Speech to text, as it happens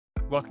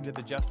Welcome to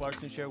the Jess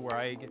Larson Show, where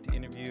I get to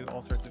interview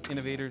all sorts of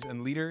innovators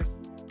and leaders.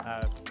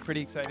 Pretty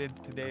excited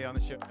today on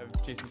the show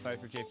of Jason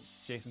Pfeiffer.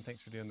 Jason,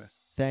 thanks for doing this.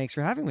 Thanks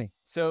for having me.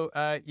 So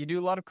you do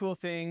a lot of cool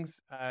things,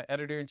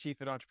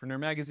 editor-in-chief at Entrepreneur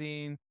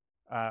Magazine,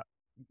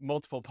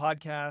 multiple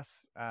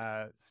podcasts,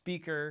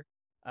 speaker.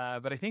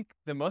 But I think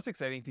the most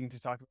exciting thing to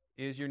talk about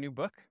is your new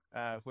book,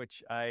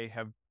 which I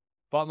have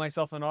bought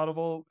myself on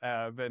Audible,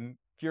 been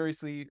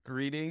furiously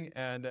reading,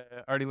 and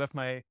already left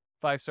my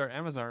 5-star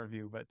Amazon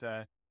review.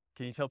 But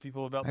can you tell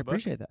people about the book? I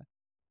appreciate that.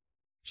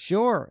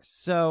 Sure.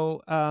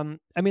 So,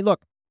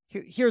 look,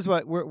 here's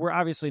what we're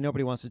obviously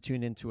nobody wants to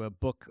tune into a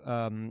book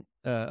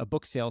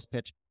sales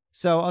pitch.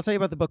 So I'll tell you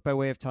about the book by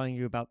way of telling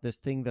you about this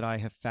thing that I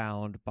have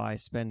found by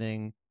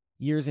spending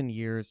years and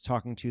years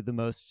talking to the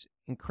most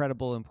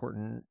incredible,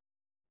 important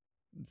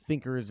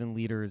thinkers and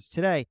leaders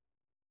today.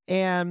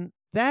 And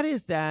that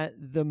is that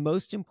the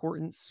most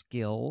important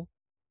skill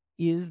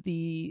is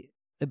the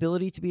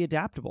ability to be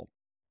adaptable.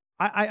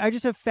 I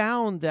just have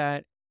found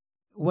that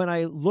when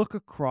I look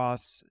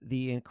across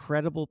the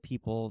incredible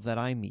people that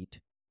I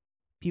meet,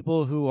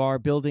 people who are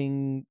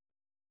building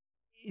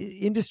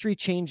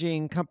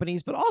industry-changing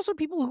companies, but also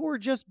people who are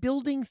just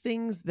building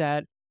things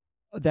that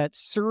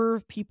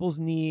serve people's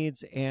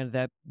needs and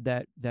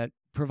that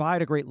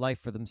provide a great life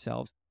for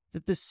themselves,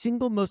 that the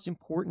single most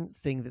important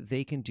thing that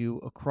they can do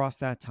across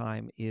that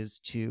time is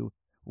to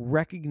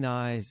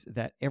recognize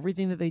that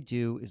everything that they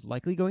do is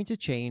likely going to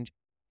change,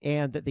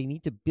 and that they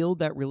need to build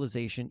that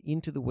realization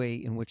into the way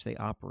in which they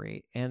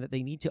operate, and that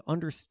they need to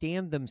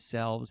understand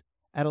themselves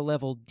at a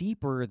level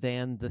deeper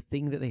than the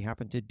thing that they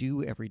happen to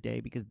do every day,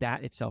 because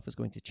that itself is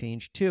going to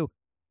change too.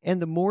 And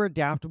the more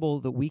adaptable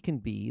that we can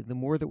be, the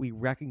more that we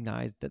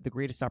recognize that the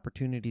greatest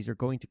opportunities are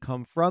going to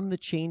come from the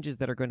changes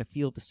that are going to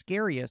feel the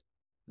scariest,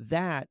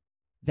 that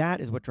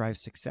is what drives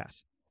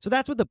success. So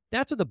that's what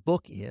the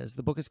book is.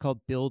 The book is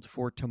called Build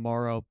for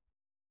Tomorrow,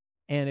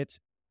 and it's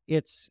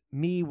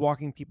me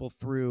walking people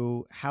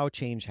through how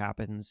change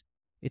happens.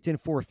 It's in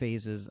 4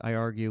 phases, I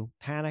argue: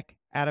 panic,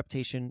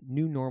 adaptation,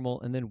 new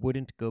normal, and then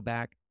wouldn't go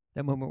back.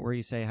 That moment where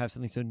you say, I have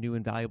something so new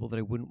and valuable that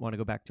I wouldn't want to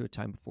go back to a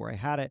time before I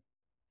had it.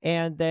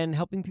 And then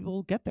helping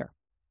people get there.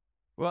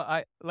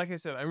 Well, like I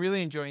said, I'm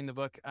really enjoying the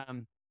book.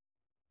 I'm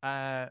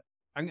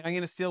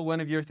going to steal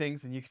one of your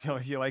things, and you can tell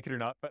me if you like it or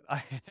not. But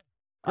I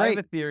have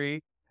a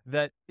theory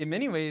that in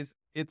many ways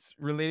it's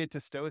related to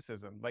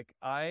Stoicism. Like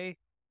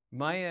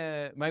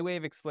my way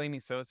of explaining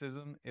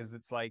Stoicism is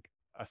it's like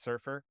a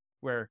surfer,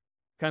 where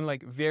kind of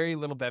like very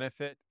little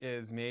benefit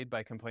is made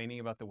by complaining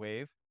about the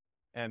wave,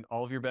 and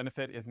all of your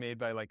benefit is made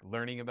by like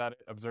learning about it,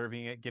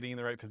 observing it, getting in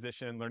the right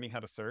position, learning how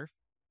to surf.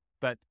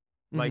 But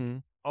like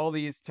all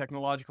these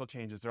technological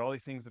changes or all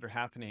these things that are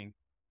happening,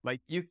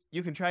 like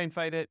you can try and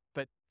fight it,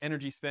 but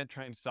energy spent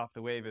trying to stop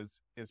the wave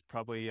is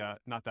probably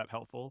not that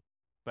helpful.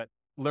 But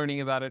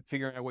learning about it,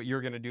 figuring out what you're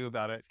going to do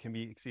about it can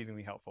be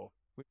exceedingly helpful.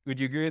 Would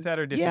you agree with that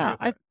or disagree with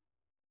that?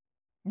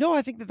 No,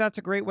 I think that's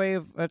a great way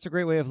of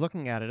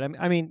looking at it.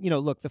 I mean,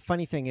 look, the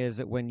funny thing is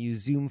that when you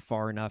zoom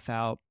far enough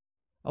out,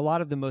 a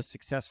lot of the most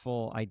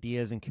successful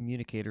ideas and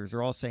communicators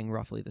are all saying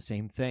roughly the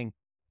same thing.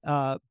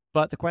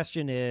 But the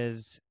question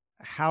is,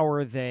 how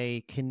are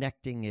they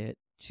connecting it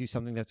to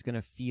something that's going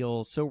to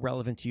feel so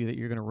relevant to you that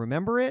you're going to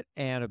remember it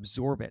and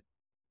absorb it?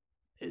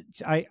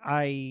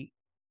 I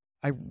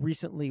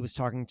recently was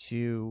talking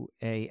to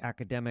an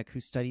academic who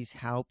studies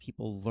how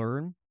people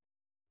learn,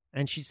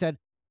 and she said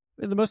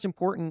the most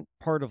important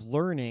part of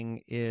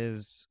learning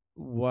is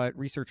what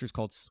researchers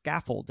called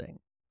scaffolding.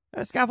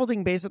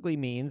 Scaffolding basically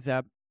means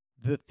that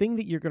the thing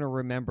that you're going to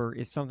remember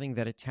is something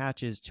that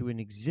attaches to an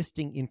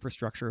existing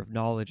infrastructure of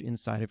knowledge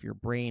inside of your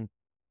brain.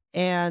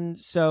 And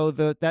so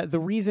the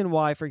reason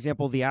why, for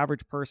example, the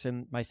average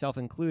person, myself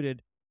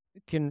included,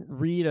 can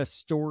read a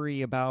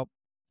story about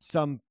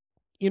some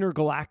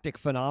intergalactic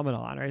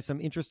phenomenon, right?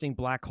 Some interesting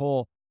black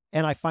hole,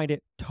 and I find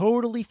it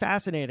totally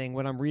fascinating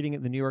when I'm reading it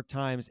in the New York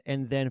Times,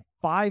 and then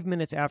 5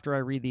 minutes after I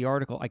read the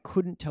article, I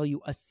couldn't tell you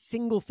a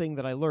single thing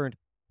that I learned.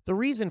 The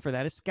reason for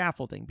that is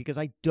scaffolding, because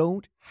I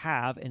don't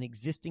have an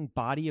existing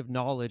body of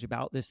knowledge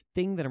about this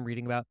thing that I'm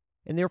reading about,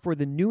 and therefore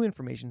the new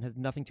information has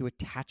nothing to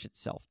attach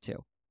itself to.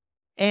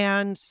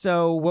 And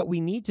so what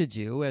we need to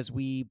do as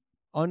we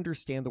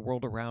understand the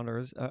world around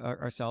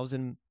ourselves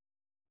and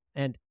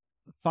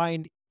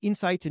find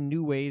insights and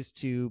new ways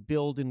to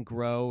build and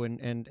grow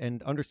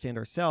and understand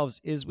ourselves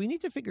is we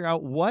need to figure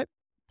out what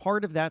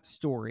part of that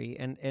story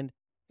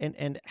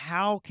and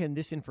how can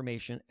this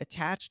information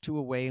attach to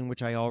a way in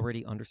which I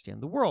already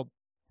understand the world.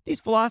 These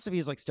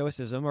philosophies like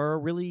Stoicism are a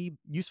really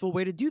useful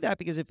way to do that,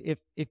 because if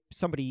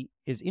somebody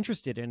is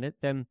interested in it,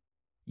 then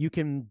you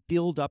can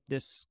build up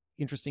this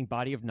interesting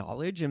body of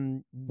knowledge,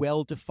 and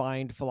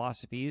well-defined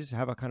philosophies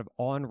have a kind of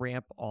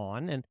on-ramp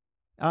on,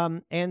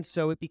 and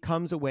so it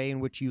becomes a way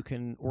in which you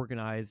can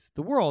organize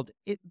the world.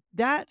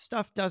 That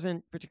stuff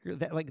doesn't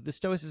particularly, like the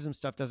Stoicism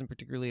stuff doesn't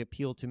particularly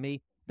appeal to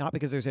me, not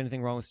because there's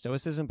anything wrong with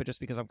Stoicism, but just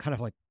because I'm kind of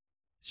like,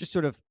 it's just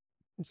sort of,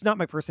 it's not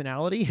my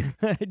personality.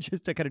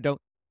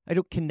 I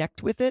don't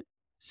connect with it.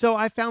 So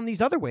I found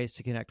these other ways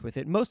to connect with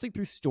it, mostly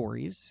through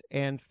stories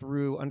and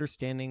through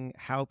understanding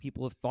how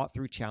people have thought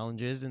through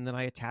challenges. And then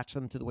I attach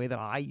them to the way that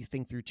I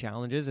think through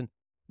challenges. And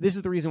this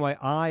is the reason why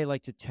I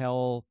like to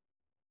tell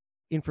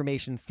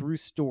information through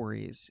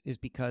stories, is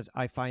because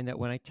I find that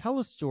when I tell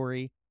a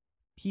story,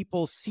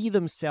 people see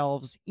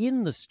themselves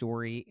in the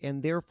story,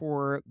 and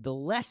therefore the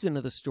lesson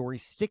of the story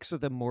sticks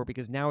with them more,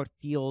 because now it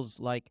feels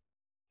like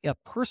a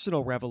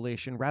personal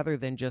revelation rather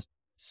than just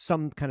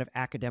some kind of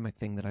academic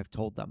thing that I've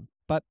told them.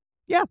 But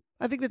yeah,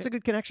 I think that's a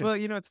good connection. Well,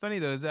 it's funny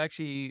though. It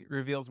actually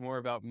reveals more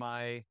about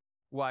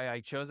why I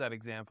chose that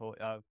example.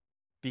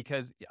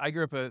 Because I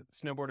grew up a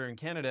snowboarder in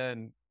Canada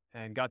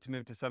and got to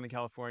move to Southern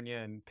California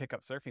and pick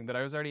up surfing, but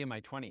I was already in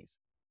my 20s.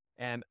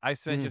 And I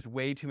spent just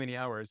way too many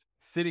hours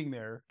sitting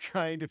there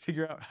trying to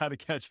figure out how to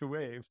catch a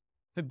wave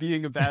and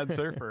being a bad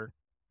surfer.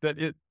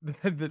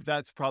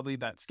 That's probably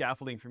that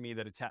scaffolding for me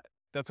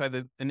that's why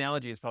the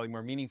analogy is probably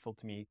more meaningful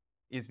to me,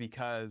 is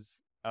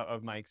because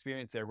of my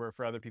experience there, where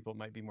for other people it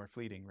might be more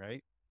fleeting,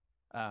 right?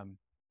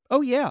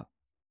 Oh yeah,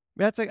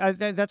 that's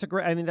a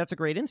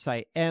great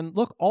insight. And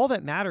look, all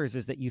that matters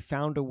is that you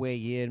found a way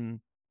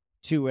in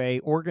to a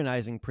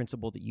organizing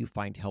principle that you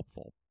find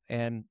helpful,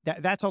 and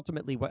that's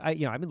ultimately what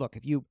look,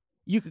 if you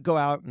could go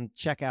out and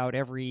check out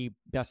every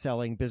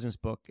best-selling business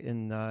book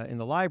in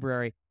the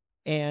library,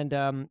 and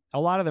a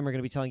lot of them are going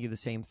to be telling you the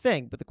same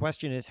thing. But the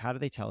question is, how do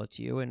they tell it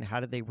to you, and how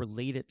do they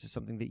relate it to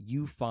something that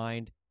you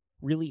find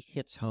really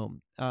hits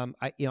home? I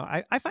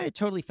find it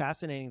totally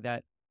fascinating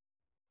that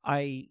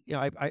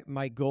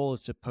my goal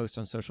is to post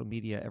on social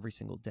media every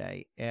single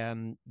day,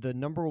 and the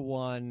number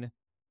one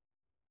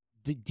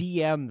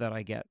DM that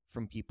I get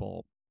from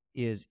people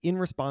is in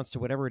response to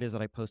whatever it is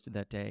that I posted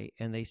that day,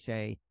 and they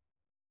say,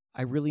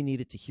 "I really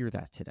needed to hear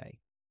that today."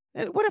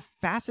 And what a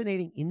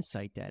fascinating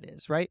insight that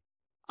is, right?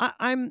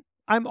 I'm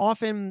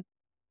often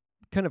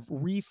kind of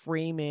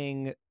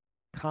reframing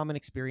common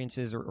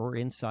experiences or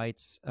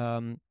insights.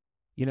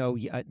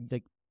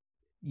 Like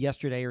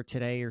yesterday or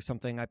today or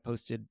something, I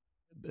posted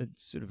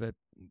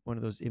one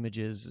of those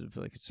images of,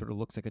 like, it sort of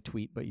looks like a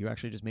tweet, but you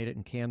actually just made it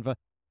in Canva.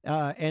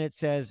 And it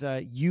says,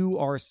 "You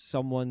are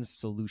someone's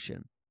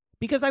solution."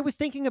 Because I was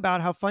thinking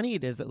about how funny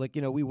it is that,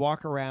 we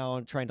walk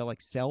around trying to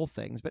sell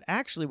things, but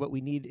actually what we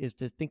need is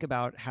to think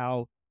about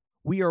how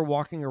we are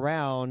walking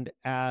around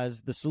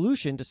as the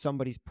solution to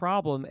somebody's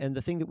problem. And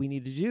the thing that we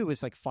need to do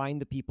is find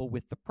the people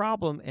with the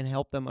problem and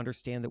help them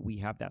understand that we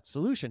have that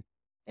solution.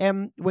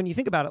 And when you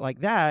think about it like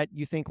that,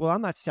 you think, well,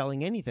 I'm not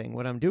selling anything.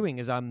 What I'm doing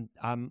is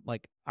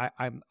it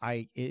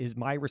is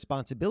my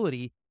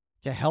responsibility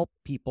to help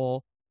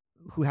people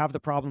who have the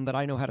problem that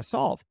I know how to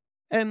solve.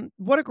 And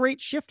what a great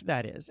shift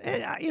that is.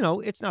 And,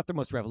 it's not the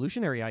most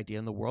revolutionary idea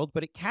in the world,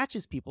 but it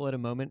catches people at a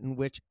moment in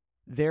which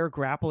they're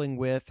grappling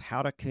with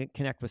how to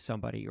connect with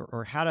somebody,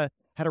 or how to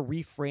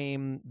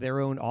reframe their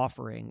own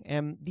offering.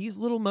 And these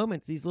little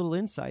moments, these little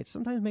insights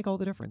sometimes make all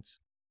the difference.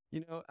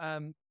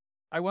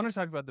 I want to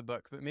talk about the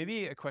book, but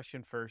maybe a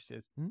question first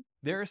is,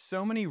 there are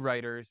so many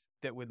writers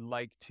that would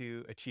like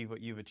to achieve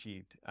what you've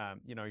achieved.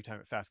 Your time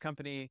at Fast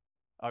Company,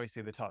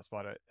 obviously the top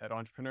spot at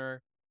Entrepreneur,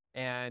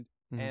 and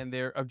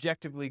they're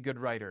objectively good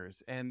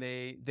writers, and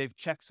they've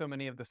checked so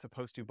many of the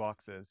supposed to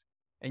boxes,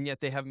 and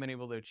yet they haven't been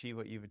able to achieve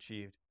what you've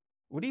achieved.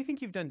 What do you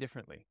think you've done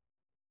differently?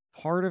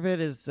 Part of it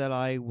is that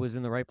I was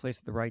in the right place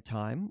at the right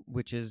time,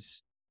 which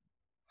is,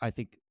 I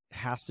think,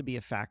 has to be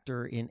a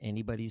factor in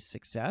anybody's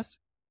success.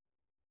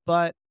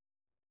 But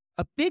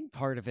a big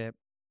part of it,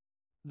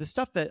 the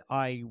stuff that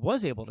I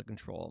was able to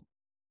control,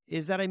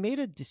 is that I made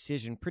a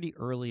decision pretty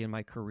early in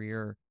my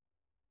career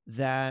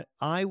that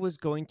I was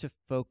going to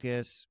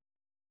focus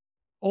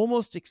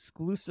almost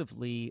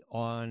exclusively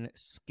on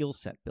skill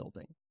set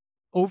building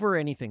over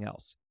anything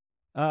else,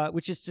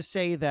 which is to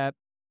say that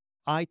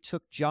I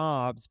took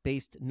jobs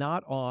based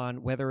not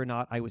on whether or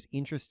not I was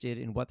interested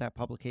in what that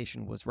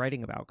publication was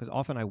writing about, because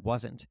often I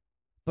wasn't,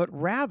 but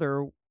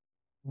rather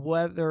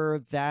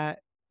whether that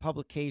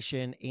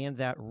publication and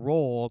that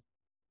role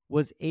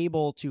was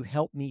able to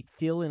help me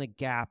fill in a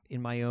gap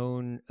in my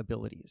own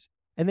abilities,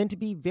 and then to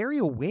be very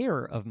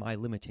aware of my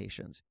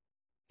limitations.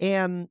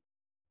 And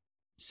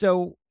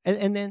so,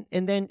 and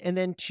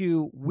then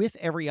to, with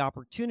every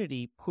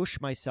opportunity,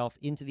 push myself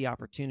into the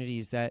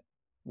opportunities that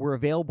were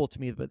available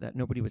to me, but that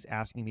nobody was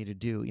asking me to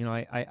do.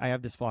 I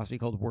have this philosophy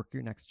called work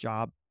your next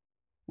job,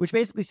 which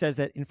basically says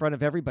that in front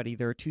of everybody,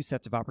 there are two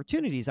sets of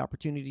opportunities: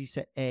 opportunity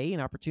set A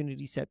and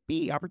opportunity set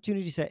B.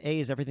 Opportunity set A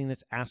is everything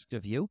that's asked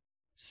of you.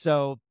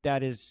 So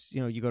that is,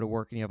 you go to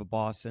work and you have a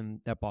boss,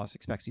 and that boss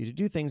expects you to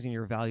do things, and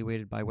you're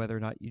evaluated by whether or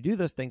not you do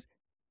those things.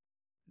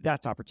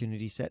 That's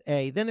opportunity set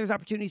A. Then there's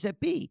opportunity set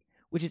B,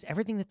 which is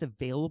everything that's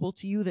available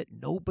to you that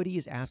nobody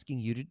is asking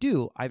you to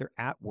do, either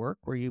at work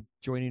where you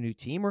join a new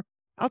team, or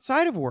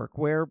outside of work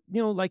where,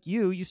 like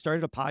you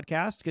started a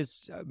podcast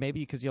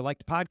because you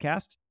liked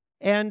podcasts.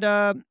 And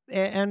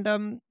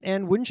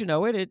wouldn't you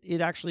know it,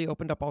 it actually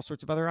opened up all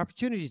sorts of other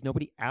opportunities.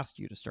 Nobody asked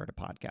you to start a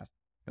podcast.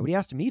 Nobody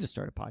asked me to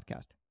start a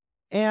podcast.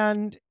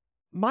 And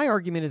my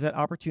argument is that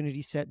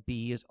opportunity set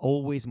B is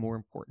always more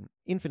important,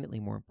 infinitely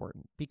more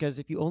important, because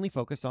if you only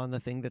focus on the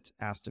thing that's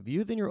asked of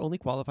you, then you're only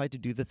qualified to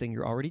do the thing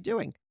you're already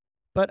doing.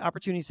 But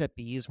opportunity set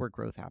B is where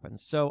growth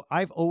happens. So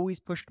I've always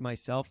pushed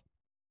myself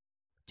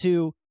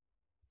to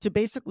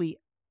basically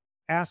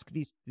ask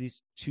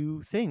these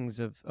two things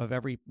of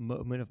every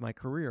moment of my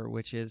career,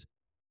 which is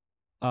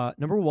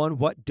number one,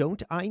 what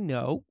don't I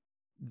know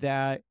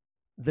that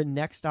the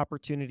next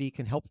opportunity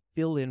can help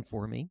fill in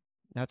for me?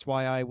 That's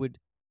why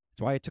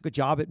I took a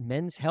job at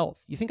Men's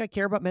Health. You think I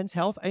care about Men's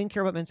Health? I didn't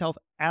care about Men's Health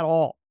at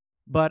all.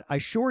 But I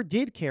sure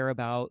did care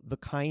about the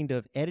kind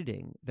of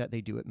editing that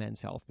they do at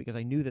Men's Health, because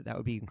I knew that that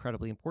would be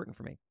incredibly important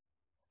for me.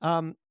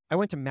 I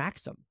went to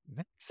Maxim.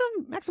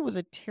 Maxim was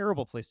a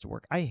terrible place to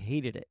work. I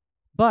hated it.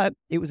 But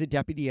it was a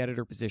deputy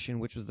editor position,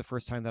 which was the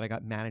first time that I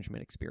got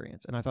management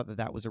experience. And I thought that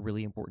that was a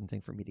really important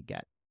thing for me to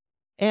get.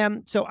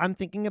 And so I'm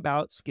thinking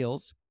about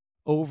skills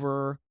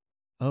over,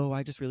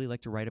 I just really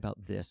like to write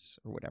about this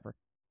or whatever.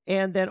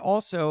 And then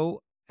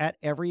also at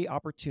every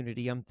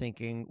opportunity, I'm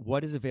thinking,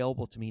 what is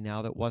available to me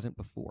now that wasn't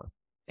before?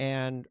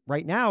 And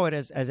right now,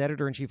 as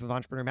editor-in-chief of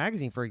Entrepreneur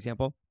Magazine, for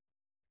example,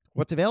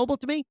 what's available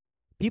to me?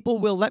 People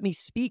will let me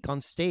speak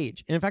on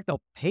stage. And in fact,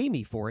 they'll pay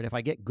me for it if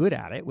I get good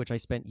at it, which I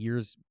spent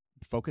years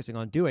focusing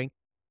on doing.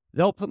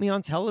 They'll put me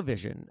on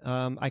television.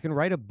 I can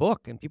write a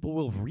book and people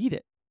will read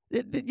it.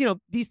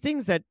 These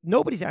things that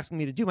nobody's asking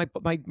me to do.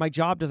 My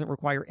job doesn't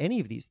require any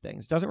of these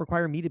things. Doesn't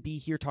require me to be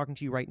here talking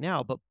to you right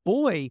now. But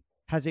boy,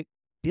 has it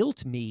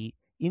built me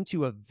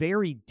into a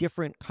very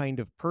different kind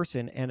of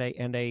person, and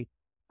I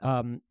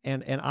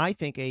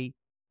think a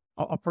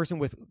person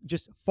with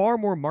just far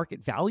more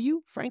market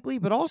value, frankly,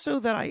 but also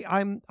that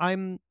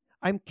I'm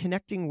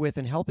connecting with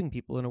and helping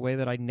people in a way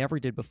that I never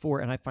did before,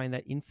 and I find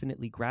that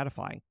infinitely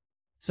gratifying.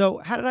 So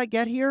how did I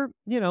get here?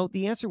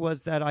 The answer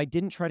was that I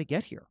didn't try to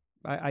get here.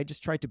 I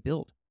just tried to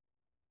build.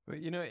 But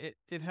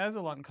it has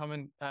a lot in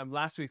common.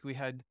 Last week we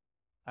had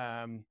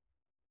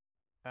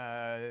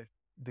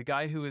the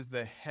guy who is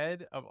the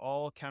head of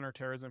all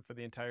counterterrorism for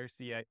the entire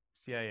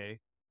CIA.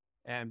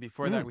 And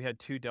before that, we had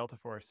 2 Delta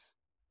Force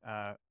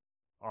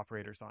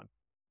operators on.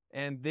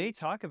 And they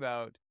talk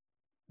about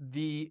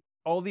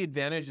all the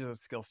advantages of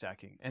skill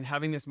stacking and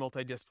having this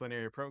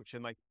multidisciplinary approach.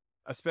 And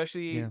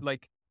especially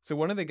so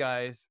one of the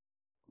guys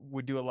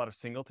would do a lot of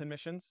singleton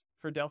missions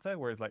for Delta,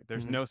 whereas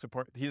there's no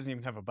support. He doesn't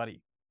even have a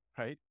buddy,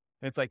 right?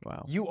 And it's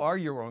wow. You are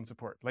your own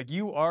support.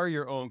 You are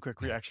your own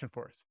quick reaction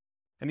force.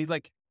 And he's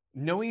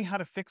knowing how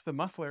to fix the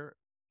muffler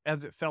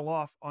as it fell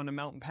off on a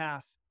mountain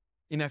pass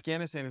in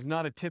Afghanistan is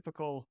not a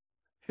typical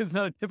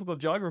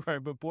job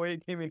requirement, but boy,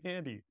 it came in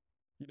handy,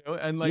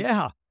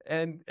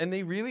 and and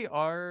they really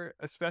are,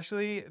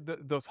 especially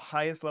those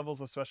highest levels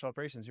of special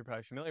operations. You're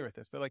probably familiar with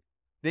this, but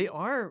they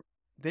are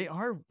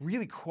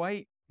really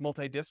quite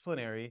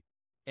multidisciplinary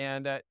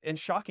and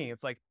shocking.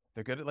 It's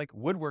they're good at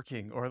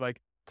woodworking or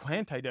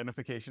plant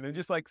identification and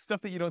just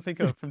stuff that you don't think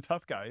of from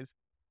tough guys.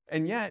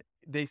 And yet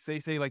they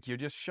say you're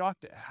just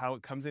shocked at how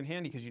it comes in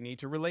handy because you need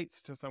to relate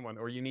to someone,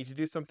 or you need to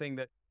do something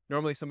that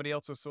normally somebody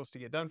else was supposed to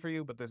get done for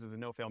you, but this is a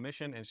no-fail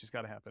mission and it's just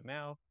got to happen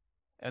now.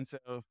 And so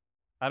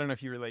I don't know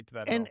if you relate to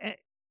that at all.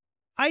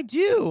 I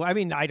do. I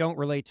mean, I don't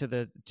relate to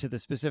the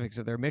specifics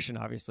of their mission.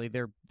 Obviously,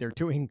 they're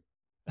doing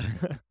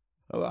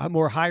a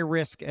more high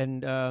risk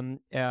and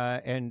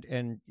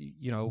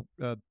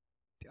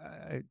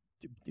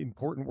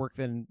important work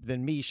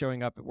than me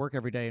showing up at work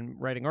every day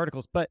and writing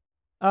articles. But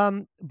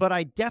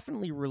I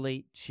definitely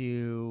relate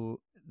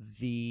to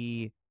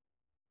the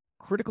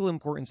critical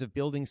importance of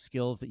building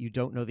skills that you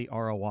don't know the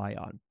ROI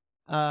on.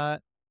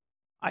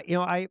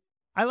 I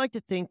like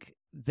to think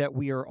that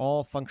we are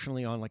all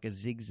functionally on a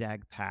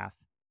zigzag path,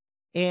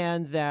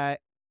 and that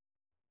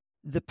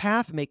the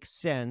path makes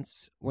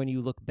sense when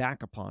you look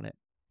back upon it,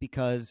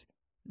 because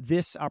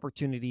this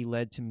opportunity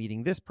led to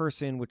meeting this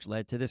person, which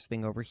led to this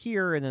thing over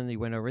here, and then they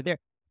went over there.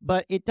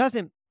 But it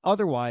doesn't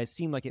otherwise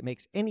seem like it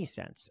makes any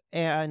sense.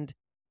 And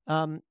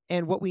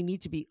what we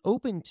need to be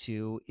open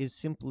to is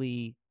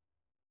simply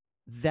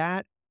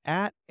that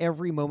at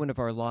every moment of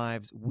our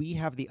lives, we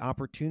have the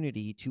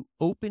opportunity to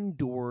open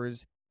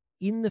doors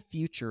in the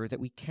future that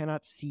we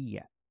cannot see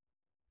yet.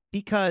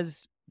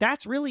 Because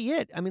that's really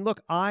it. I mean, look,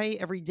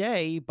 every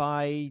day,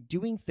 by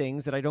doing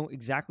things that I don't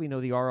exactly know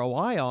the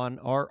ROI on,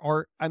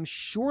 I'm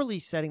surely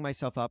setting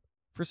myself up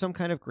for some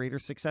kind of greater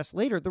success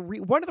later.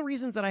 One of the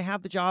reasons that I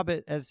have the job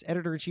as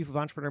editor-in-chief of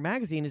Entrepreneur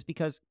Magazine is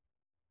because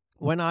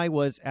when I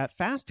was at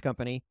Fast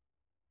Company,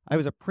 I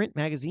was a print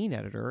magazine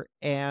editor,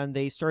 and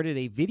they started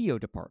a video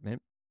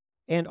department.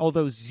 And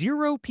although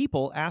 0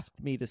 people asked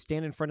me to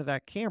stand in front of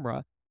that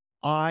camera,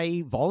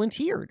 I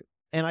volunteered,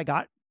 and I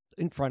got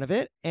in front of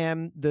it.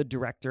 And the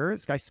director,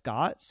 this guy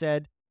Scott,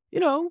 said,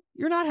 you're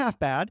not half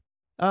bad,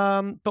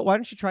 but why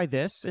don't you try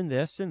this and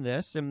this and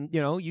this? And,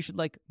 you should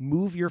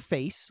move your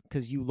face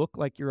because you look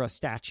like you're a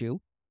statue.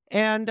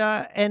 And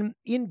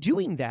in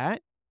doing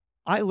that,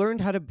 I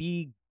learned how to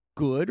be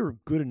good or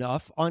good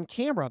enough on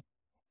camera.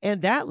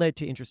 And that led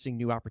to interesting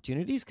new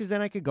opportunities, because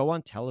then I could go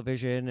on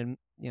television and,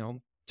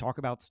 talk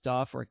about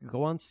stuff, or I could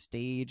go on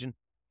stage.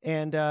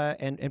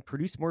 and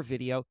produce more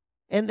video.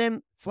 And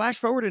then flash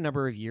forward a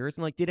number of years,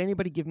 and like, did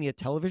anybody give me a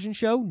television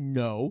show?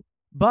 No.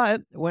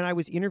 But when I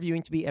was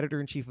interviewing to be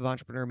editor-in-chief of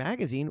Entrepreneur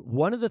Magazine,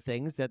 one of the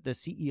things that the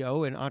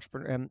CEO and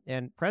entrepreneur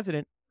and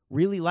president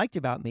really liked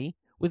about me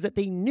was that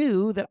they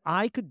knew that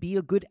I could be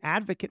a good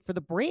advocate for the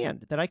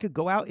brand, that I could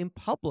go out in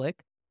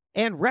public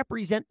and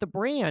represent the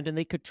brand, and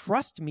they could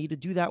trust me to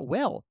do that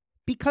well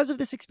because of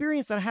this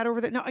experience that I had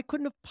over there. Now, I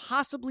couldn't have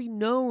possibly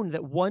known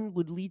that one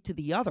would lead to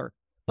the other,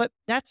 but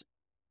that's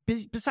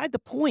beside the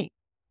point.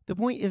 The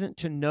point isn't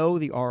to know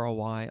the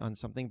ROI on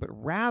something, but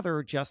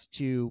rather just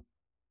to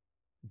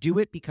do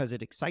it because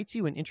it excites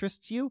you and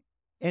interests you,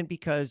 and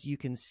because you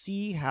can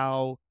see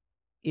how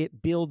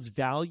it builds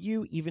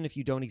value, even if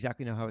you don't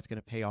exactly know how it's going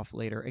to pay off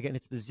later. Again,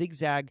 it's the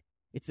zigzag.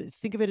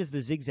 Think of it as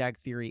the zigzag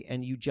theory,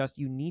 and you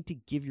need to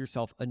give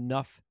yourself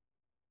enough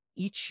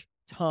each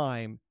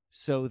time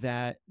so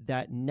that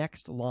that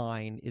next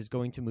line is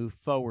going to move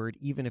forward,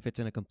 even if it's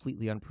in a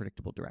completely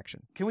unpredictable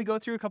direction. Can we go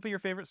through a couple of your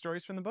favorite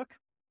stories from the book?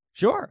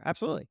 Sure,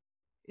 absolutely.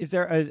 Is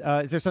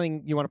there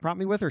something you want to prompt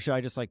me with, or should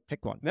I just like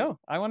pick one? No,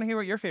 I want to hear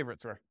what your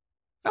favorites were.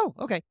 Oh,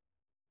 okay.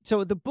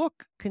 So the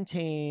book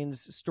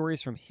contains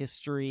stories from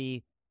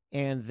history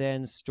and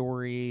then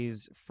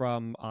stories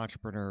from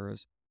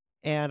entrepreneurs.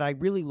 And I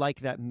really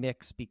like that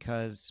mix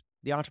because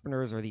the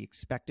entrepreneurs are the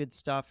expected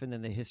stuff, and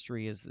then the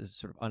history is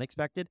sort of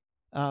unexpected.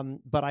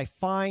 But I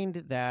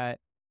find that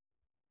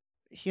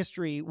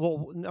history,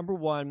 well, number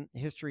one,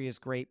 history is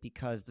great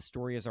because the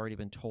story has already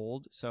been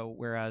told. So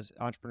whereas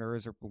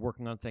entrepreneurs are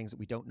working on things that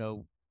we don't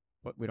know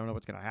what's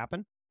going to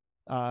happen,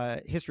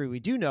 history, we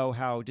do know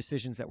how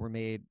decisions that were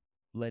made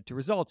led to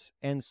results.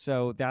 And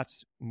so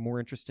that's more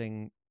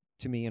interesting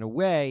to me in a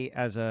way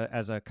as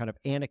a kind of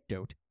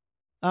anecdote.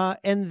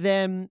 And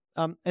then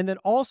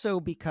also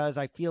because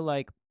I feel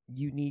like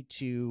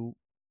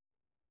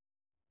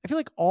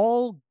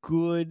all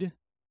good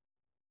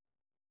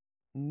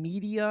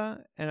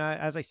media, and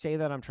as I say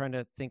that, I'm trying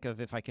to think of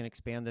if I can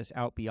expand this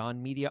out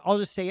beyond media. I'll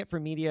just say it for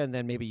media, and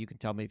then maybe you can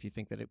tell me if you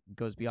think that it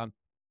goes beyond.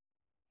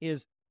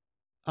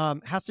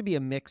 Has to be a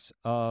mix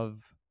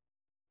of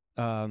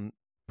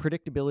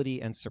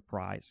predictability and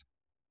surprise.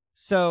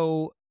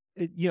 So,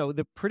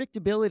 the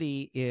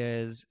predictability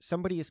is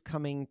somebody is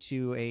coming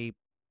to a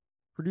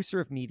producer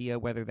of media,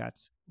 whether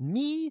that's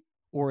me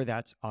or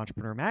that's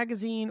Entrepreneur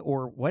Magazine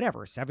or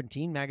whatever,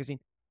 17 Magazine,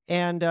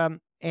 and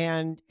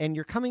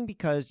you're coming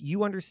because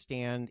you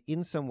understand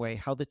in some way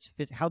how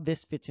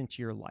this fits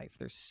into your life.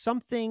 There's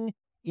something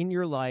in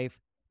your life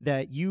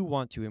that you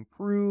want to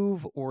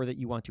improve or that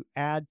you want to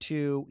add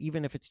to,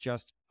 even if it's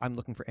just, I'm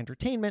looking for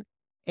entertainment,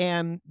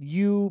 and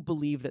you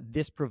believe that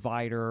this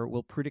provider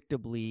will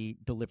predictably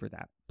deliver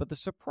that. But the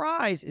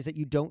surprise is that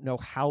you don't know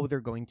how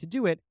they're going to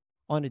do it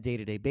on a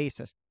day-to-day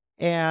basis.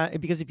 And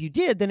because if you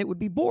did, then it would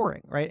be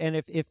boring, right? And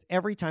if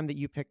every time that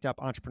you picked up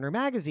Entrepreneur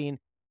Magazine,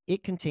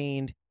 it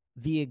contained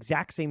the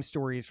exact same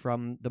stories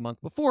from the month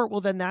before,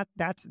 well, then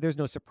there's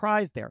no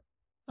surprise there.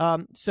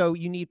 So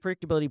you need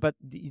predictability,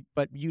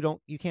 but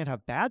you can't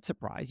have bad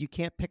surprise. You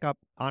can't pick up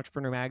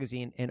Entrepreneur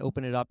Magazine and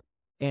open it up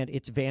and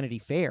it's Vanity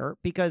Fair,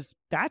 because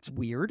that's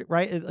weird,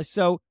 right?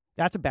 So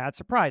that's a bad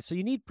surprise. So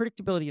you need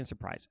predictability and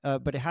surprise,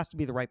 but it has to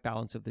be the right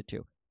balance of the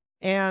two.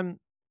 And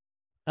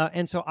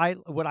so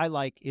what I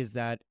like is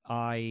that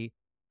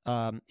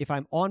if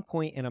I'm on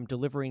point and I'm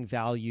delivering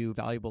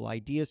valuable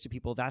ideas to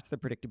people, that's the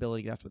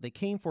predictability. That's what they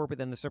came for. But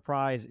then the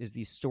surprise is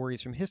these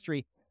stories from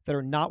history that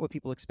are not what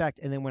people expect.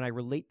 And then when I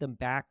relate them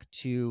back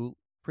to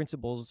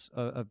principles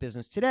of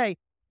business today,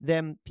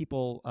 then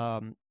people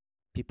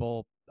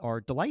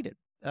are delighted.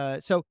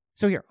 So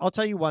here, I'll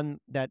tell you one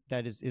that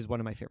is one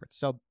of my favorites.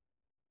 So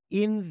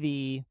here's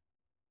the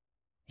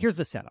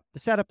setup. The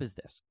setup is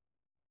this.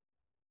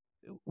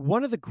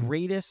 One of the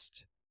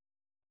greatest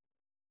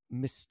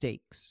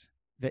mistakes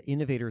that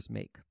innovators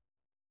make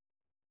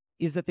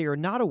is that they are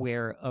not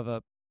aware of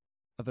a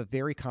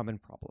very common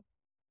problem.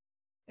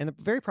 And the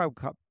very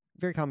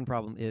common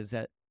problem is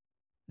that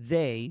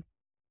they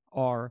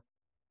are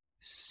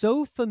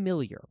so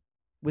familiar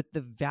with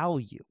the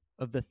value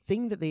of the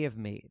thing that they have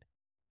made.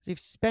 They've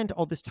spent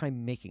all this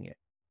time making it.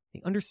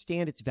 They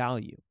understand its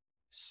value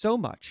so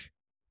much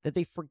that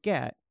they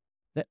forget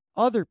that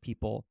other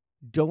people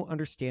don't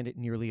understand it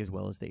nearly as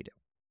well as they do.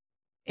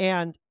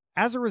 And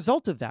as a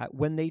result of that,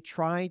 when they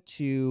try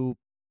to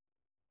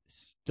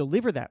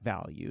deliver that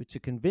value, to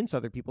convince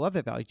other people of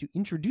that value, to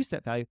introduce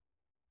that value,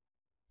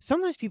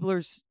 sometimes people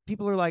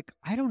are like,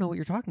 I don't know what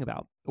you're talking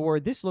about, or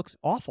this looks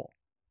awful,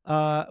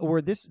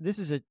 or this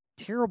is a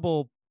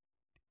terrible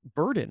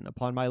burden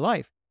upon my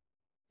life,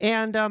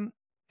 and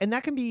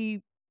that can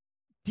be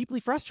deeply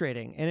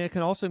frustrating, and it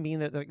can also mean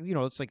that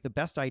it's like the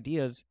best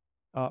ideas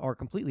are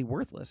completely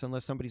worthless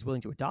unless somebody's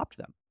willing to adopt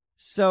them.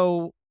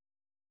 So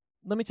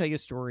let me tell you a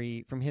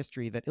story from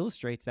history that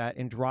illustrates that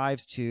and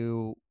drives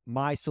to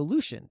my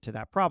solution to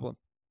that problem.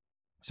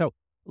 So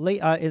in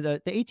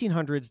the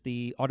 1800s,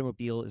 the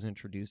automobile is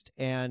introduced,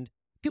 and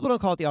people don't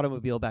call it the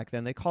automobile back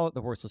then. They call it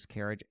the horseless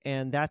carriage,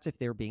 and that's if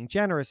they're being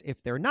generous.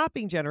 If they're not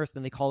being generous,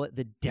 then they call it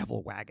the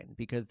devil wagon,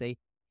 because they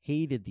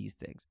hated these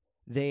things.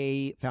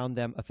 They found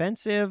them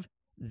offensive.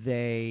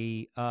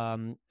 They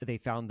found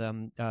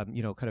them,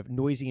 kind of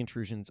noisy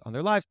intrusions on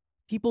their lives.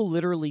 People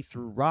literally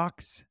threw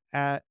rocks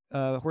at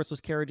horseless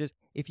carriages.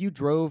 If you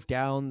drove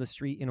down the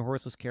street in a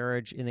horseless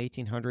carriage in the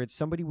 1800s,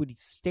 somebody would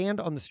stand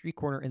on the street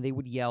corner and they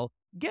would yell,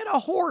 "Get a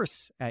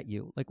horse," at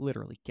you, like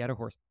literally, get a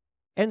horse.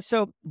 And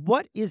so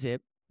what is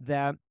it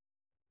that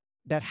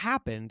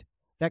happened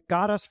that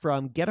got us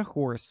from get a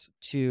horse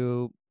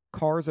to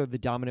cars are the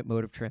dominant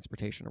mode of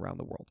transportation around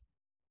the world?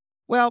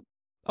 Well,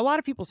 a lot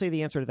of people say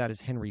the answer to that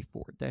is Henry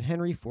Ford, that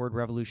Henry Ford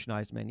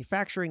revolutionized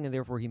manufacturing and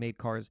therefore he made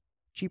cars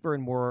cheaper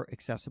and more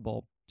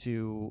accessible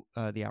to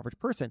the average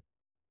person.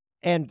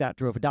 And that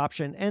drove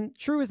adoption. And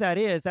true as that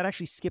is, that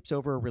actually skips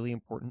over a really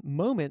important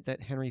moment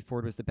that Henry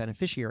Ford was the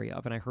beneficiary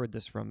of. And I heard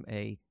this from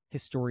a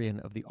historian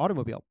of the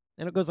automobile.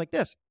 And it goes like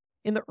this.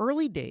 In the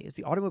early days,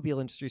 the automobile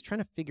industry is trying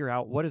to figure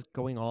out what is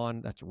going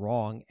on that's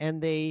wrong.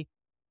 And they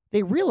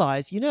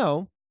realize,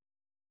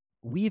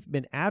 we've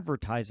been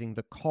advertising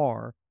the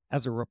car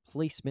as a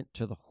replacement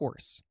to the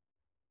horse.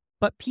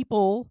 But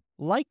people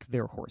like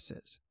their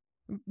horses.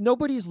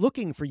 Nobody's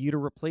looking for you to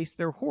replace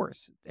their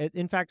horse.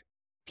 In fact,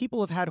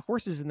 people have had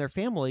horses in their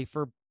family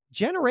for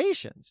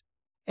generations.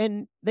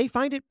 And they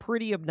find it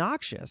pretty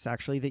obnoxious,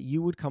 actually, that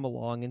you would come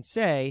along and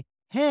say,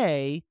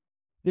 hey,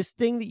 this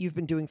thing that you've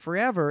been doing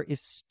forever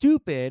is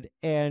stupid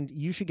and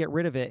you should get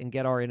rid of it and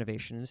get our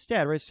innovation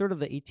instead. Right? It's sort of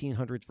the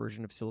 1800s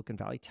version of Silicon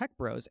Valley tech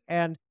bros.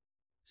 And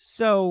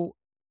so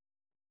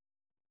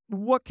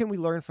what can we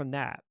learn from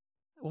that?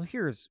 Well,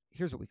 here's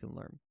what we can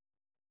learn.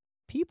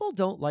 People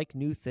don't like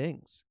new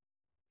things.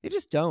 They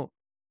just don't.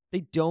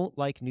 They don't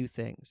like new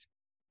things.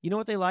 You know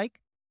what they like?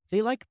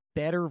 They like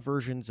better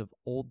versions of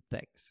old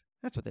things.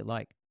 That's what they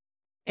like.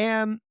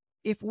 And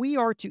if we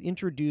are to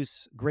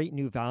introduce great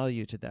new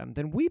value to them,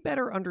 then we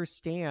better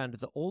understand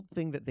the old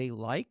thing that they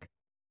like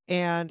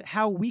and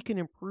how we can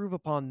improve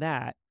upon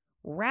that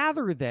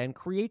rather than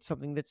create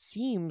something that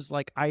seems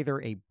like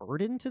either a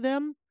burden to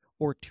them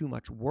or too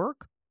much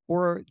work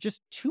or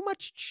just too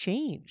much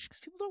change. Because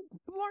people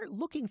aren't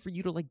looking for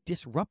you to like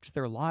disrupt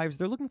their lives.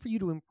 They're looking for you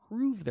to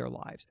improve their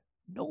lives.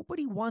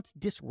 Nobody wants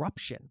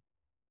disruption.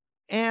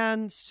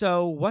 And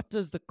so what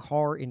does the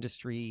car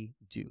industry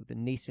do, the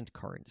nascent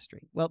car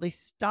industry? Well, they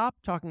stop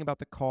talking about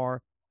the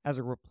car as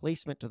a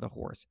replacement to the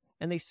horse,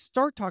 and they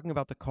start talking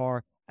about the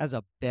car as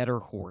a better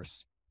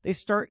horse. They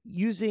start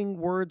using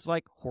words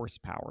like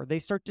horsepower. They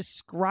start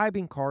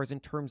describing cars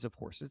in terms of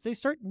horses. They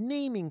start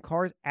naming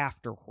cars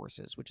after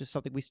horses, which is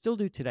something we still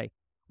do today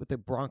with the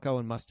Bronco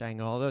and Mustang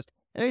and all those.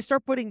 And they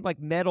start putting like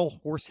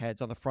metal horse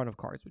heads on the front of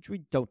cars, which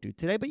we don't do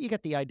today, but you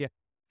get the idea.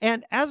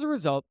 And as a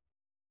result,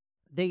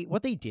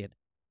 what they did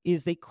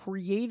is they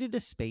created a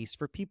space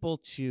for people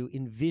to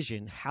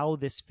envision how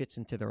this fits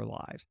into their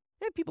lives.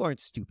 And people aren't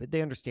stupid.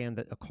 They understand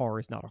that a car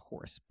is not a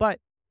horse. But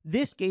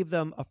this gave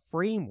them a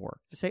framework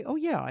to say, oh,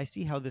 yeah, I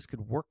see how this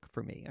could work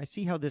for me. I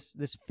see how this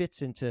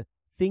fits into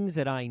things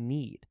that I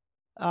need.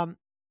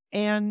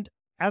 And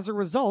as a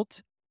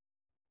result,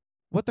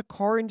 what the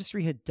car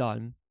industry had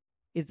done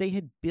is they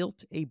had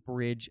built a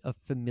bridge of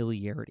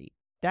familiarity.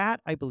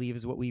 That, I believe,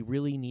 is what we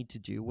really need to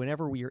do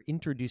whenever we are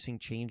introducing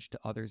change to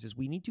others, is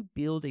we need to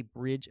build a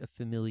bridge of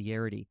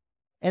familiarity.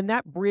 And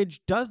that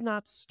bridge does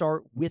not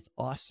start with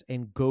us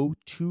and go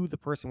to the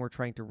person we're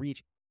trying to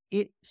reach.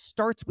 It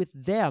starts with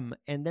them,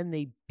 and then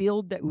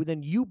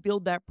then you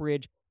build that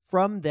bridge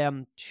from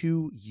them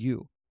to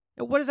you.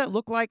 Now, what does that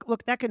look like?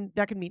 Look, that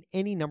can mean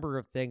any number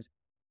of things.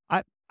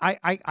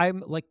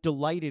 I'm like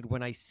delighted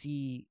when I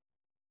see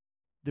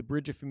the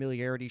bridge of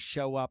familiarity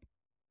show up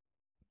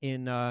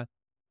in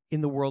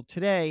the world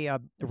today.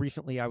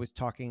 Recently, I was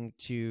talking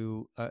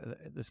to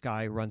this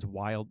guy who runs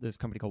this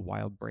company called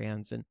Wild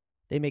Brands, and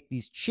they make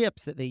these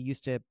chips that they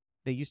used to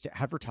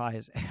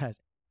advertise as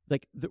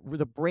like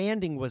the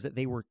branding was that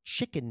they were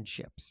chicken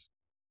chips,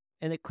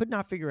 and they could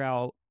not figure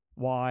out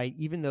why,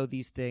 even though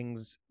these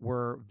things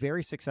were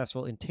very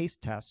successful in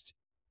taste tests,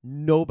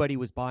 nobody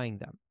was buying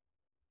them.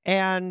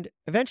 And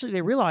eventually,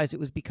 they realized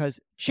it was because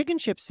chicken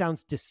chips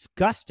sounds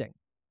disgusting.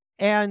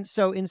 And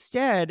so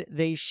instead,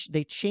 they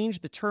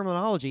changed the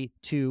terminology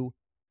to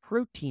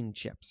protein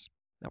chips.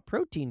 Now,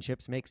 protein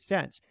chips make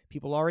sense.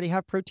 People already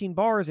have protein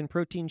bars and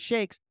protein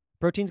shakes.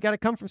 Protein's got to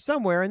come from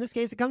somewhere. In this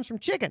case, it comes from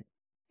chicken.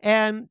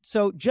 And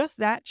so just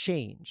that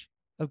change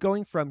of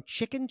going from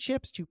chicken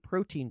chips to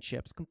protein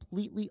chips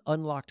completely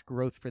unlocked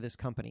growth for this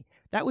company.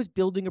 That was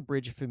building a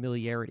bridge of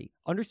familiarity,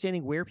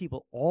 understanding where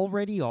people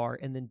already are,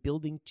 and then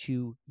building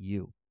to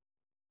you.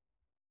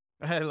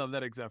 I love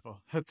that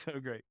example. That's so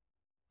great.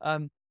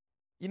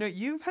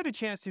 You've had a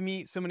chance to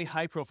meet so many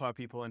high-profile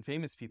people and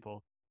famous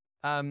people,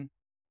 and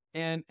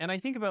I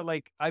think about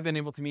like I've been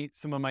able to meet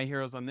some of my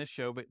heroes on this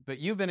show, but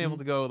you've been able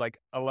to go like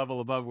a level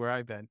above where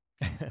I've been.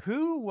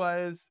 Who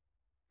was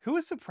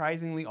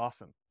surprisingly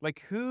awesome?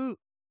 Like who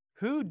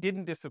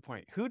didn't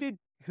disappoint?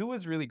 Who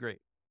was really great?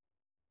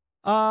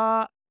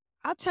 I'll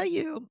tell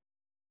you.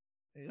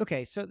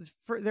 Okay, so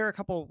there are a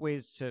couple of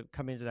ways to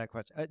come into that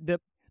question.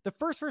 The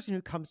first person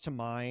who comes to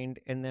mind,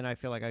 and then I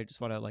feel like I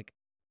just want to like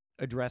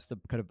address the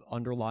kind of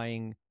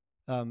underlying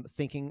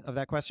thinking of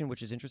that question,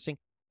 which is interesting.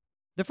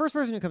 The first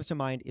person who comes to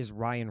mind is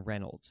Ryan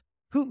Reynolds,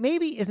 who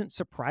maybe isn't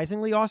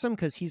surprisingly awesome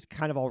because he's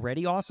kind of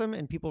already awesome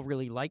and people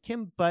really like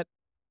him. But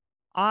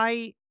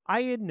I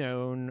had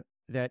known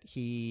that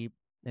he,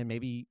 and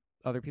maybe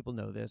other people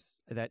know this,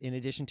 that in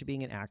addition to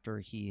being an actor,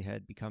 he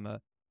had become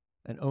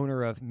an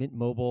owner of Mint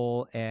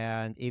Mobile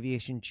and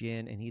Aviation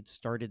Gin, and he'd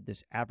started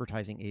this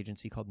advertising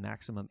agency called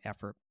Maximum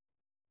Effort.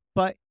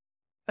 But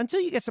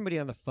until you get somebody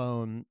on the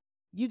phone,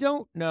 you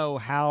don't know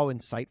how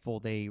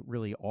insightful they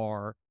really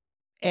are.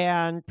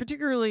 And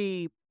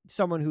particularly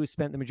someone who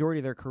spent the majority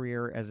of their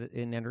career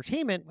in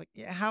entertainment, like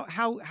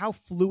how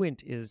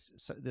fluent is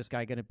this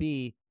guy going to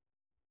be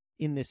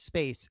in this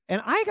space?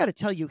 And I got to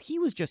tell you, he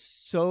was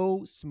just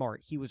so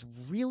smart. He was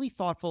really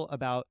thoughtful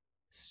about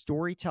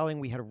storytelling.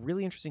 We had a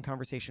really interesting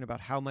conversation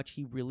about how much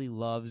he really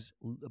loves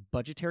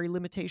budgetary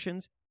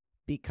limitations,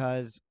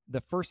 because the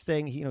first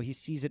thing, he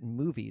sees it in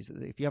movies.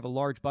 If you have a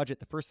large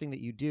budget, the first thing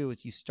that you do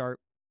is you start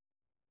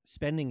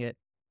spending it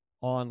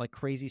on like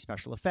crazy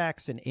special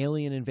effects and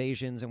alien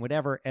invasions and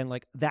whatever. And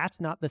like,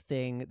 that's not the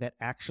thing that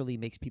actually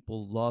makes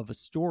people love a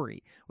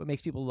story. What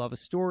makes people love a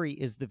story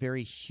is the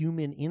very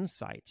human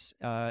insights,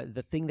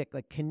 the thing that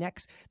like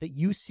connects, that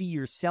you see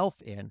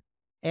yourself in.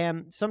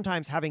 And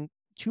sometimes having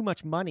too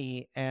much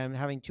money and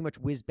having too much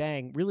whiz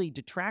bang really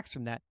detracts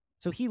from that.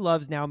 So he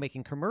loves now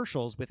making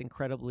commercials with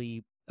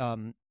incredibly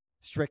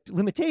strict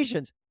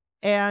limitations.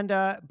 And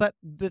but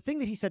the thing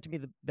that he said to me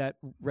that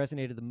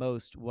resonated the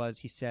most was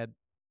he said,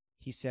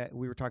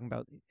 we were talking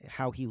about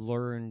how he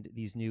learned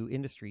these new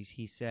industries.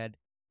 He said,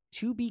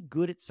 to be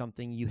good at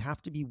something, you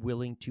have to be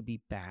willing to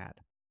be bad.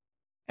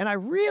 And I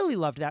really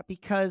loved that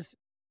because,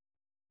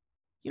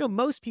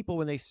 most people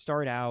when they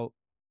start out,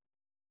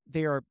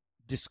 they are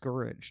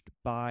discouraged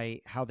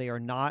by how they are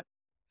not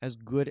as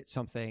good at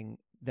something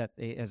that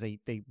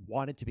they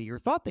wanted to be or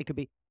thought they could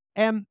be.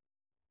 And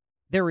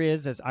there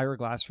is, as Ira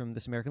Glass from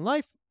This American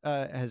Life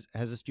has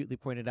astutely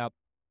pointed out,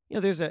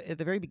 there's at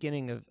the very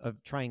beginning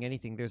of trying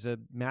anything, there's a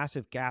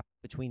massive gap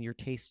between your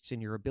tastes and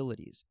your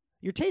abilities.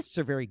 Your tastes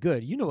are very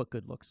good. You know what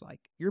good looks like.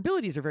 Your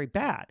abilities are very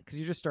bad because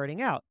you're just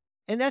starting out.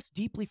 And that's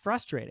deeply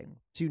frustrating,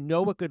 to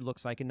know what good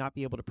looks like and not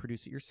be able to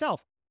produce it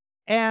yourself.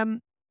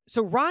 And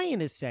so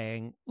Ryan is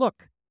saying,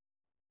 look,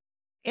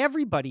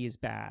 everybody is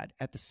bad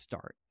at the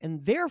start.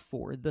 And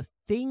therefore, the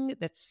thing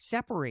that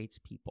separates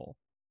people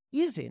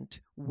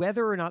isn't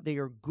whether or not they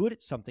are good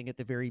at something at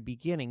the very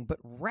beginning, but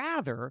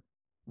rather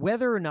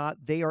whether or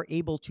not they are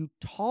able to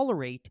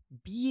tolerate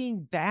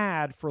being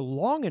bad for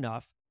long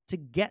enough to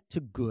get to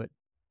good.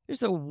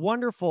 Just a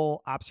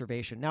wonderful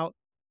observation. Now,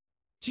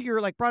 to your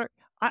product,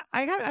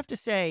 I have to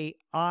say,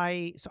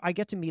 I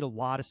get to meet a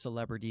lot of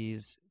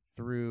celebrities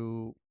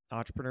through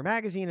Entrepreneur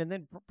Magazine, and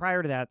then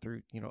prior to that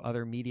through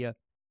other media,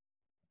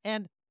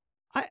 and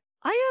I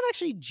am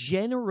actually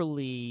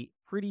generally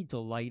pretty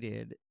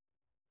delighted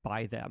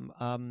by them.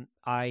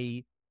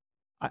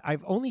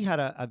 I've only had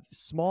a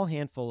small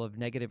handful of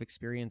negative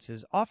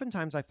experiences.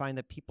 Oftentimes I find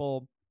that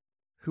people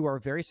who are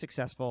very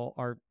successful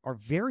are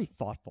very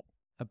thoughtful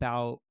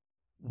about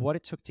what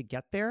it took to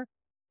get there.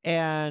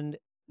 And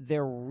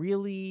they're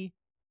really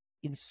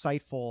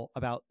insightful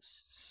about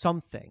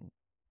something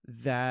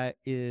that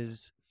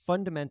is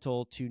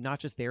fundamental to not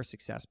just their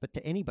success, but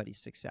to anybody's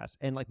success.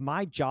 And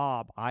my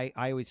job, I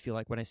always feel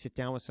like when I sit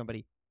down with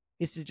somebody,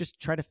 is to just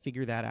try to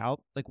figure that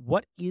out.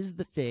 What is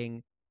the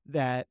thing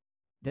that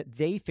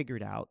they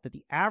figured out that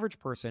the average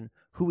person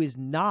who is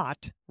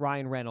not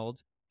Ryan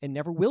Reynolds and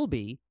never will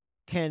be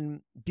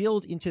can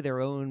build into their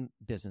own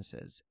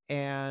businesses.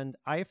 And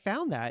I have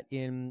found that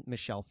in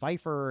Michelle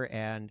Pfeiffer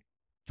and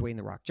Dwayne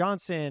The Rock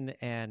Johnson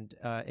and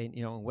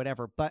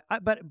whatever. But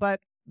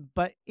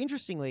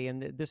interestingly,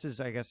 and this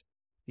is, I guess,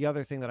 the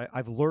other thing that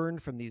I've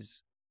learned from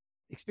these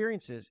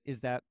experiences is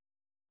that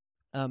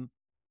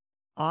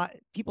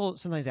people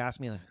sometimes ask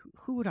me,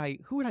 who would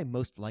I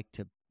most like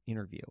to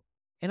interview?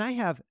 And I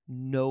have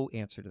no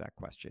answer to that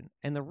question.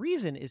 And the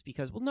reason is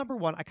because, well, number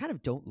one, I kind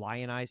of don't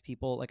lionize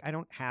people. I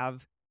don't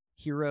have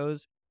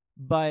heroes,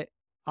 but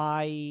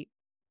I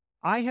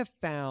have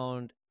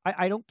found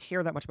I don't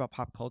care that much about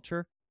pop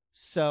culture.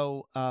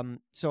 So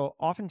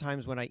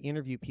oftentimes when I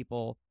interview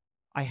people,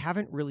 I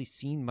haven't really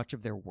seen much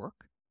of their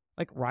work.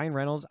 Ryan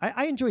Reynolds,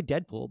 I enjoy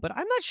Deadpool, but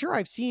I'm not sure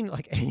I've seen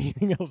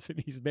anything else that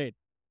he's made.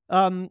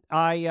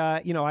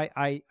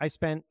 I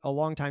spent a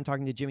long time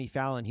talking to Jimmy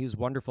Fallon. He was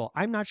wonderful.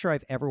 I'm not sure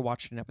I've ever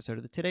watched an episode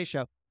of the Tonight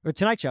Show.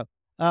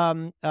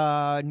 Norman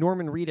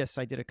Reedus,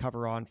 I did a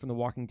cover on from The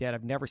Walking Dead.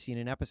 I've never seen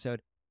an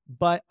episode,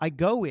 but I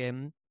go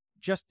in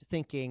just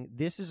thinking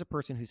this is a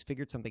person who's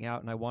figured something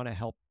out, and I want to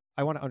help.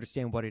 I want to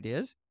understand what it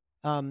is,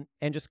 and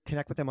just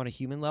connect with them on a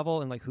human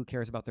level, and who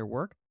cares about their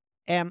work.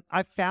 And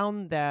I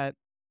found that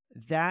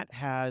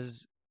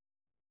has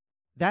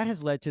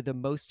led to the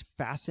most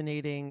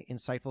fascinating,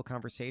 insightful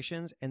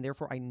conversations, and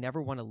therefore I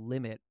never want to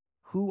limit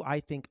who I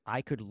think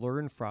I could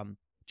learn from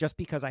just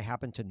because I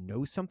happen to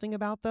know something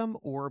about them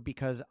or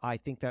because I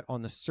think that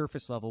on the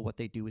surface level what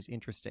they do is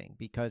interesting.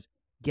 Because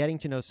getting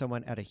to know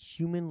someone at a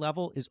human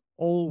level is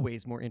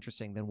always more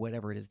interesting than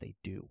whatever it is they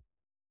do.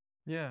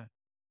 Yeah.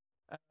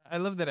 I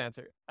love that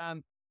answer.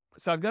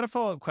 So I've got a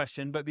follow-up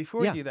question, but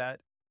before we do that,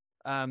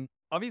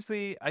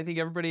 obviously, I think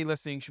everybody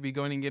listening should be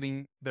going and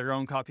getting their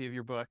own copy of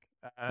your book.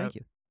 Thank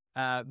you.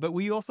 But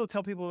will you also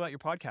tell people about your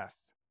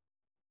podcasts?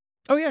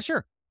 Oh, yeah,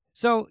 sure.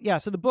 So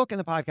the book and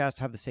the podcast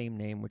have the same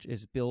name, which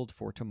is Build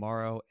for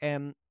Tomorrow.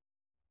 And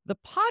the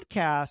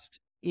podcast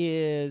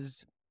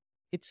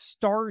it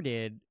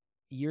started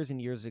years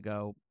and years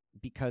ago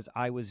because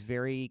I was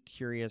very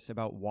curious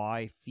about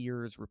why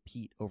fears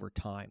repeat over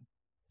time.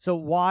 So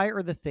why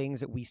are the things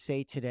that we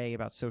say today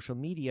about social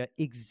media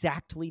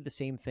exactly the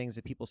same things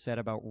that people said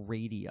about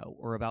radio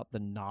or about the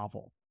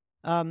novel?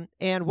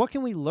 And what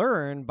can we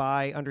learn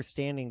by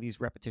understanding these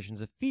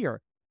repetitions of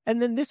fear?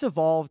 And then this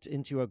evolved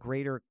into a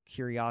greater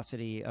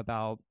curiosity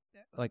about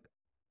like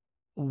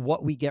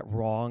what we get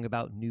wrong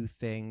about new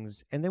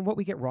things, and then what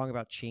we get wrong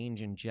about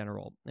change in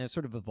general. And it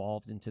sort of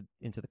evolved into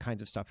the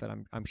kinds of stuff that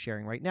I'm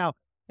sharing right now.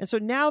 And so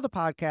now the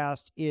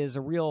podcast is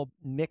a real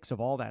mix of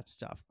all that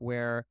stuff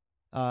where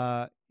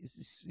some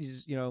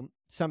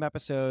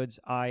episodes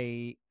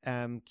I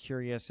am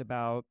curious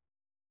about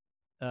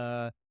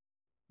the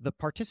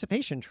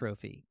participation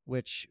trophy,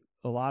 which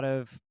a lot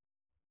of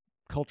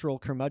cultural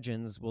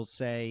curmudgeons will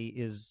say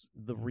is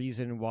the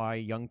reason why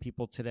young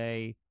people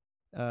today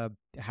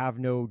have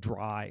no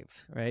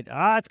drive, right?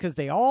 It's because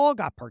they all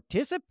got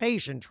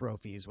participation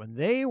trophies when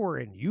they were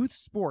in youth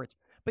sports.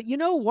 But you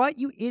know what,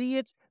 you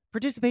idiots?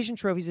 Participation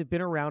trophies have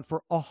been around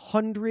for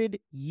 100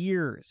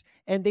 years,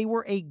 and they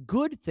were a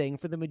good thing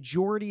for the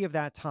majority of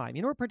that time.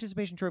 You know where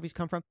participation trophies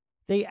come from?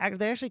 They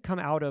actually come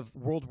out of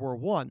World War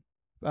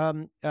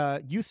I.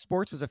 Youth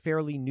sports was a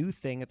fairly new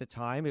thing at the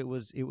time.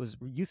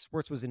 Youth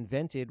sports was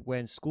invented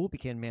when school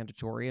became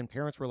mandatory, and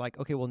parents were like,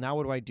 okay, well, now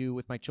what do I do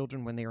with my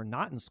children when they are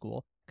not in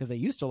school? Because they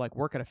used to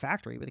work at a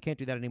factory, but they can't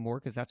do that anymore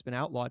because that's been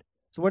outlawed.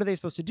 So what are they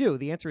supposed to do?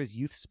 The answer is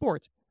youth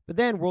sports. But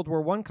then World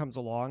War I comes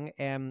along,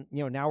 and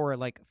now we're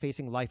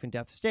facing life and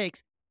death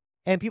stakes,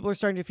 and people are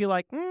starting to feel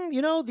like,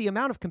 the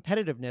amount of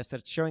competitiveness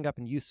that's showing up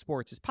in youth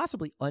sports is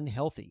possibly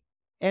unhealthy.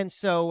 And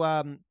so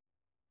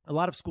a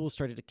lot of schools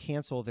started to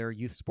cancel their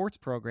youth sports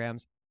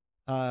programs,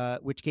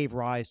 which gave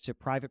rise to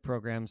private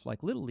programs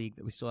like Little League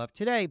that we still have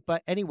today.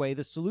 But anyway,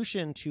 the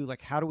solution to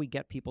how do we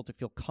get people to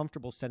feel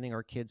comfortable sending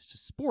our kids to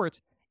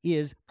sports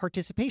is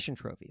participation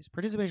trophies.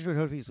 Participation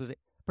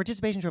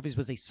trophies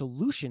was a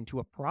solution to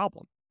a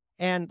problem.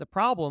 And the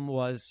problem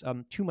was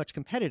too much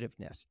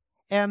competitiveness.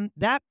 And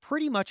that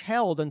pretty much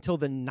held until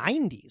the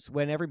 90s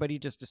when everybody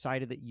just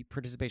decided that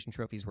participation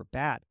trophies were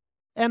bad.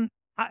 And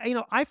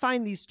I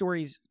find these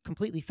stories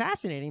completely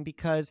fascinating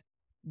because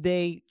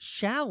they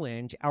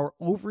challenge our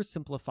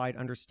oversimplified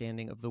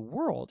understanding of the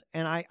world.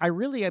 And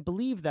I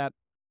believe that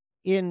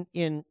in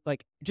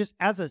just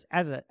as a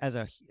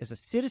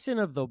citizen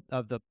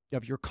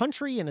of your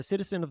country and a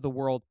citizen of the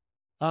world,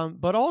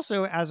 but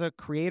also as a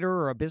creator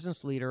or a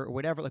business leader or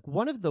whatever,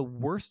 one of the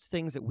worst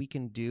things that we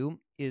can do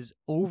is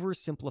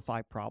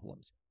oversimplify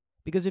problems.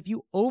 Because if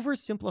you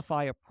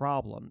oversimplify a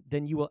problem,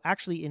 then you will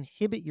actually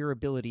inhibit your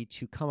ability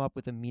to come up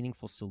with a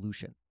meaningful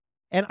solution.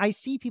 And I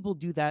see people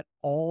do that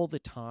all the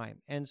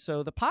time. And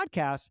so the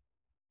podcast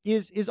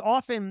is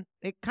often,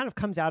 it kind of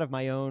comes out of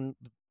my own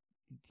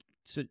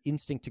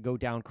instinct to go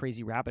down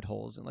crazy rabbit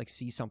holes and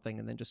see something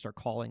and then just start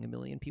calling a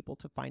million people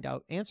to find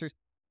out answers.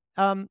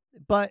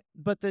 But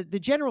the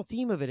general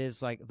theme of it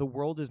is the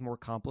world is more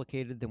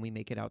complicated than we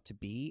make it out to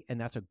be,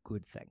 and that's a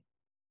good thing.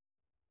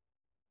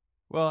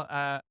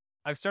 Well,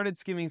 I've started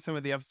skimming some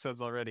of the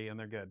episodes already, and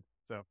they're good.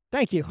 So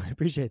thank you. I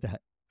appreciate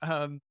that.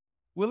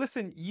 Well,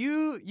 listen,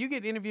 you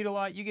get interviewed a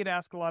lot. You get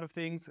asked a lot of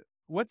things.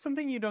 What's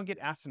something you don't get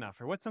asked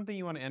enough, or what's something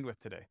you want to end with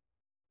today?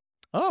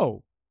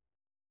 Oh,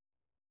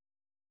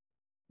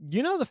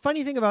 the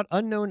funny thing about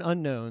unknown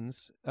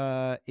unknowns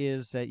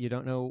is that you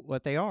don't know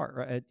what they are.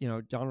 Right?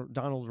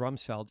 Donald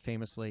Rumsfeld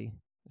famously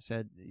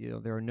said,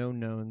 there are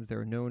known knowns, there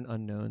are known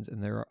unknowns,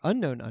 and there are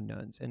unknown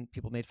unknowns. And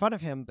people made fun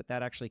of him, but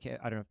that actually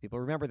I don't know if people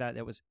remember that.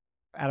 It was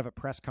out of a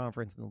press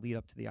conference in the lead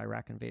up to the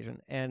Iraq invasion.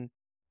 And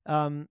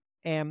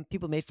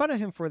people made fun of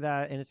him for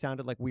that, and it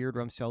sounded like weird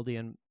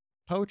Rumsfeldian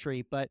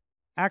poetry. But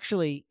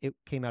actually, it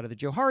came out of the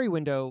Johari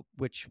window,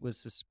 which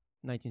was this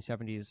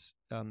 1970s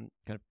kind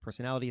of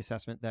personality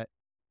assessment that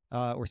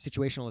or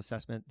situational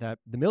assessment that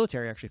the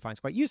military actually finds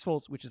quite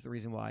useful, which is the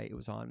reason why it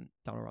was on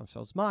Donald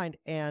Rumsfeld's mind.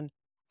 And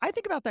I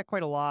think about that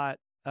quite a lot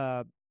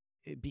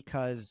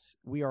because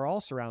we are all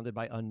surrounded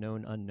by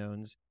unknown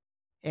unknowns.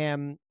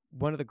 And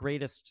one of the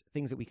greatest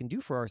things that we can do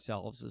for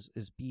ourselves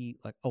is be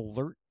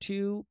alert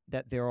to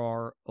that there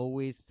are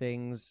always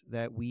things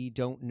that we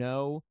don't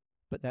know,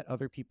 but that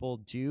other people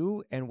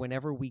do. And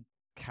whenever we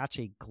catch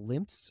a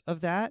glimpse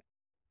of that,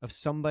 of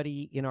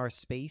somebody in our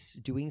space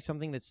doing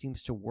something that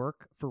seems to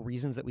work for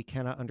reasons that we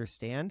cannot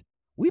understand,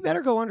 we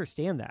better go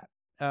understand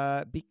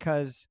that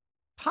because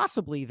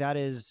possibly that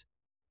is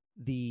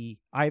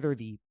either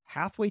the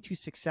pathway to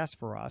success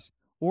for us,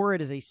 or it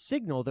is a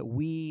signal that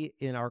we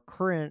in our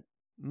current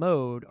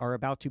mode are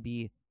about to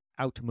be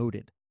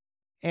outmoded.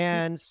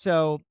 And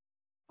so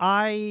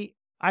I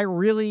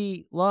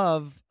really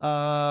love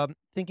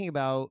thinking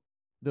about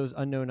those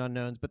unknown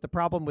unknowns. But the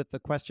problem with the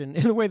question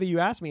in the way that you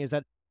asked me is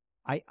that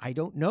I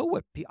don't know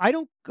what I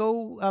don't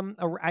go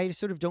I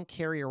sort of don't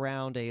carry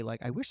around a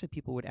like I wish that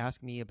people would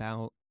ask me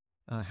about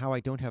how I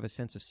don't have a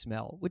sense of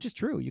smell, which is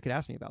true. You could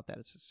ask me about that.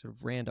 It's sort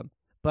of random.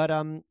 But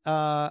I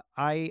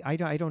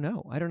don't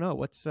know. I don't know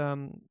what's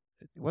on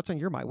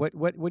your mind.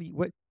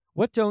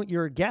 What don't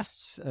your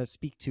guests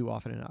speak to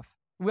often enough?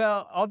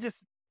 Well, I'll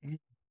just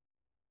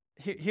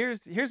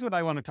here's what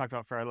I want to talk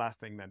about for our last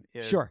thing then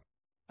is Sure.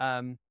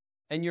 And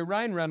your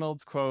Ryan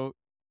Reynolds quote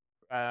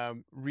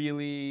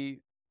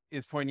really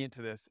is poignant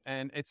to this,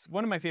 and it's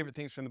one of my favorite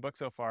things from the book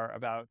so far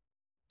about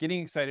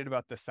getting excited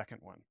about the second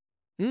one.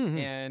 Mm-hmm.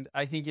 And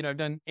I think I've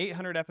done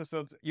 800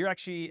 episodes. You're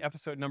actually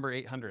episode number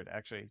 800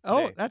 actually today.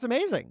 Oh, that's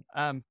amazing.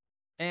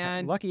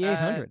 And lucky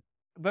 800.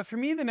 But for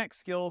me, the next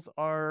skills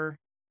are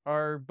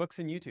books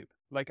and YouTube.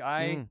 Like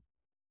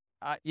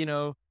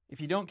if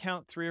you don't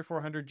count 300 or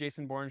 400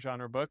 Jason Bourne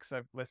genre books,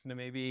 I've listened to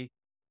maybe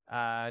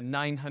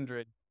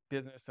 900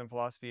 business and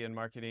philosophy and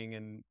marketing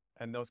and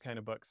those kind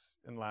of books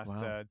in the last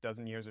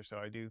dozen years or so.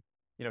 I do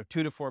 2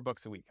 to 4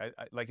 books a week. I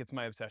like, it's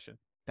my obsession.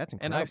 That's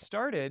incredible. And I've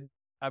started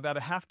about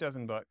a half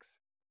dozen books,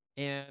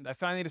 and I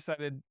finally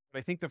decided. I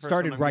think the first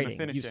started one I'm writing.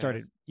 Finish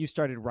you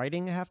started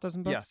writing a half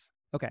dozen books. Yes.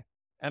 Okay.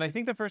 And I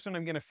think the first one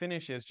I'm going to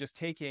finish is just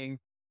taking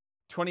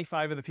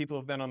 25 of the people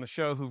who've been on the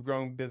show who've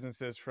grown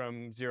businesses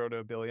from 0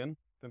 to $1 billion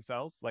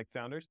themselves, like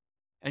founders,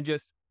 and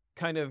just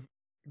kind of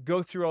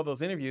go through all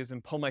those interviews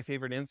and pull my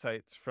favorite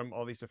insights from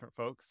all these different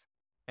folks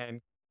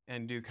and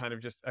do kind of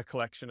just a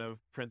collection of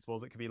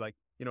principles. It could be like,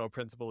 a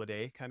principle a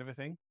day kind of a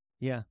thing.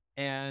 Yeah.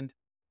 And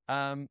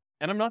I'm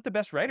not the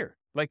best writer,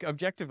 like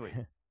objectively.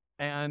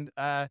 and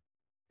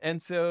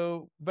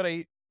so, but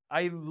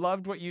I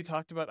loved what you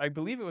talked about. I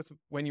believe it was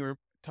when you were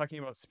talking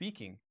about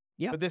speaking.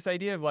 Yeah. But this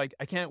idea of like,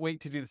 I can't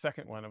wait to do the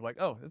second one of like,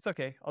 oh, it's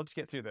okay, I'll just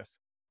get through this.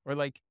 Or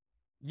like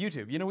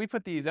YouTube, we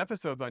put these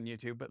episodes on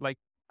YouTube, but like,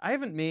 I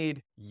haven't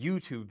made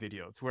YouTube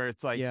videos where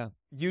it's like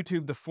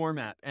YouTube, the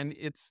format. And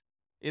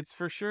it's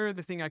for sure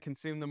the thing I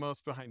consume the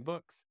most behind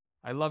books.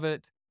 I love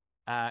it.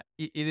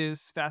 It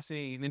is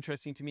fascinating and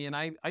interesting to me. And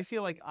I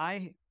feel like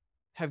I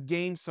have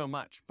gained so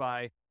much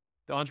by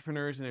the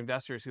entrepreneurs and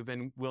investors who've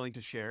been willing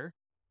to share.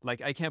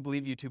 Like, I can't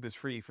believe YouTube is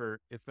free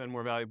it's been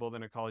more valuable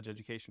than a college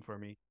education for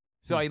me.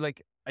 So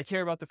I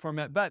care about the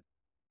format, but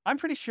I'm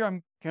pretty sure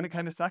I'm going to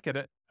kind of suck at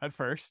it at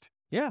first.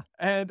 Yeah.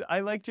 And I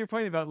liked your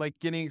point about like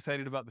getting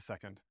excited about the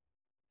second.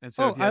 And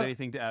so if you had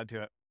anything to add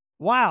to it.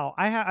 Wow.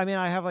 I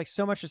have like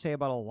so much to say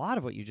about a lot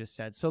of what you just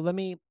said. So let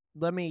me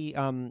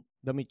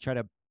try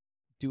to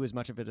do as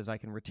much of it as I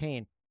can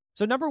retain.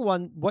 So number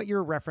one, what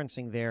you're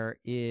referencing there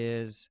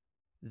is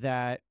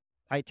that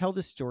I tell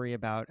this story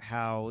about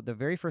how the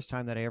very first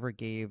time that I ever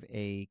gave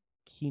a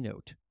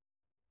keynote,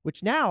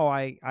 which now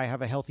I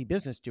have a healthy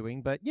business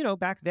doing, but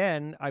back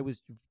then I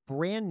was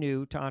brand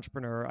new to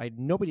entrepreneur.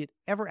 Nobody had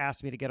ever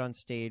asked me to get on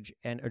stage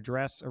and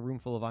address a room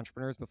full of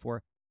entrepreneurs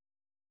before.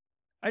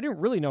 I didn't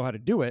really know how to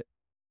do it,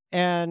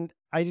 and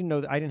I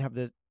didn't have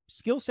the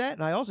skill set,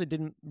 and I also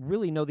didn't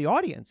really know the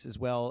audience as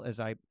well as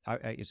I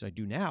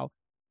do now.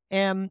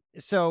 And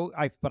so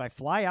I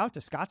fly out to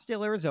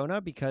Scottsdale,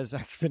 Arizona, because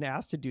I've been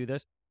asked to do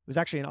this. It was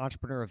actually an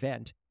entrepreneur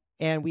event,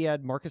 and we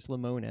had Marcus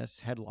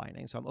Lemonis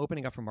headlining. So I'm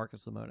opening up for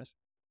Marcus Lemonis.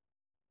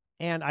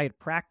 And I'd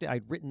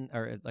written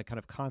or like kind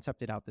of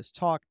concepted out this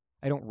talk.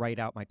 I don't write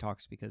out my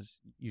talks because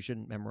you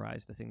shouldn't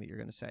memorize the thing that you're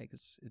going to say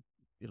because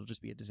it'll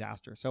just be a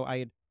disaster. So I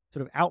had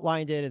sort of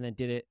outlined it and then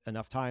did it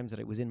enough times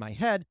that it was in my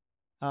head.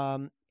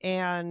 And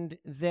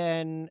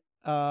then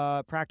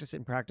practice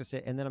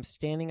it. And then I'm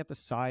standing at the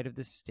side of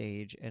this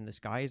stage and this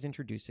guy is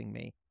introducing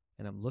me.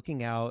 And I'm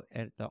looking out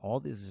at all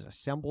these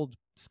assembled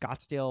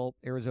Scottsdale,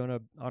 Arizona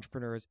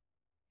entrepreneurs.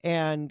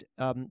 And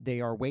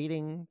they are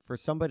waiting for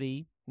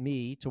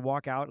me, to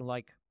walk out and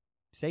like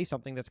say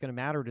something that's going to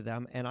matter to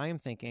them. And I am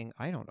thinking,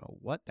 I don't know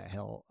what the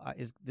hell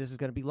this is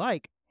going to be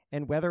like,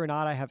 and whether or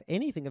not I have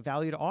anything of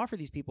value to offer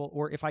these people,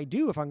 or if I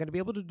do, if I'm going to be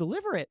able to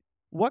deliver it.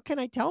 What can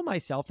I tell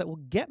myself that will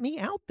get me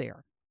out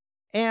there?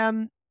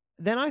 And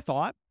then I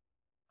thought,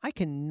 I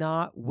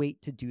cannot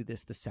wait to do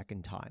this the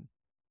second time.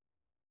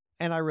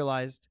 And I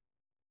realized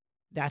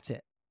that's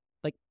it.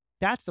 Like,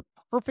 that's the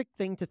perfect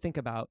thing to think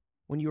about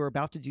when you are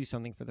about to do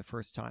something for the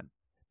first time.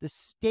 The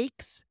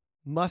stakes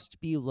must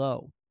be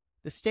low.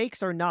 The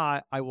stakes are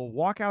not, I will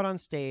walk out on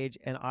stage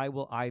and I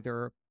will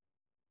either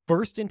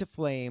burst into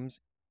flames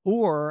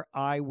or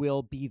I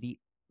will be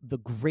the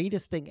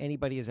greatest thing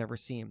anybody has ever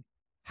seen.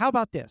 How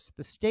about this?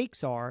 The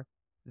stakes are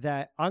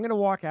that I'm going to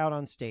walk out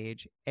on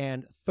stage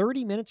and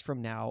 30 minutes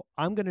from now,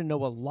 I'm going to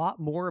know a lot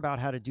more about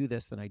how to do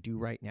this than I do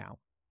right now.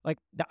 Like,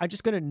 I'm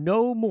just going to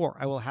know more.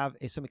 I will have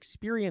some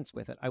experience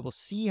with it. I will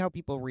see how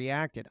people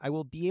reacted. I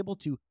will be able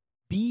to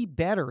be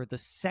better the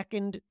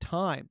second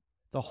time.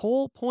 The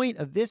whole point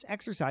of this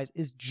exercise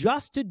is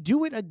just to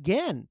do it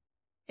again.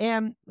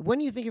 And when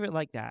you think of it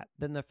like that,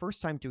 then the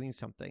first time doing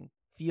something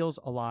feels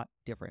a lot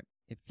different.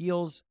 It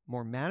feels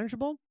more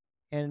manageable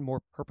and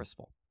more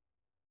purposeful.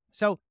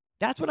 So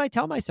that's what I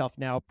tell myself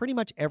now pretty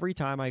much every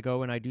time I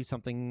go and I do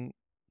something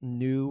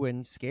new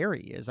and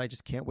scary, is I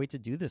just can't wait to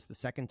do this the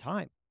second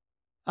time.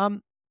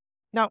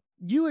 Now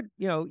you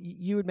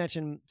had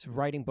mentioned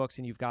writing books,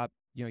 and you've got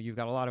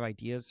a lot of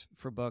ideas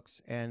for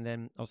books, and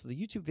then also the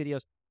YouTube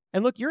videos.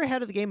 And look, you're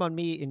ahead of the game on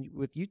me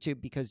with YouTube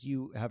because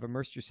you have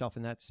immersed yourself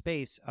in that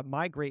space.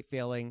 My great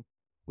failing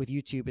with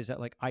YouTube is that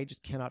like I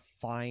just cannot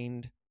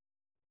find.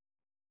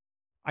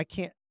 I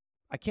can't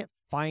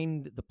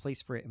find the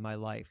place for it in my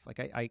life. Like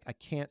I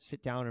can't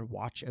sit down and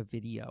watch a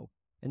video,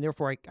 and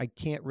therefore I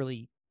can't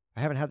really. I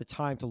haven't had the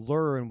time to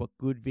learn what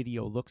good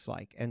video looks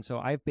like, and so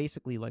I've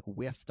basically like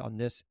whiffed on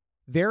this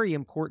very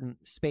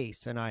important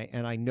space, and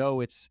I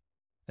know it's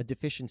a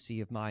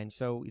deficiency of mine.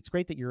 So it's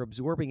great that you're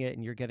absorbing it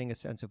and you're getting a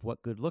sense of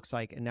what good looks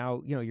like, and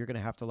now you're going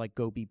to have to like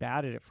go be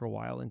bad at it for a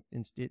while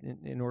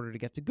in order to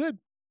get to good.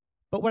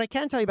 But what I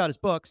can tell you about is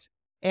books,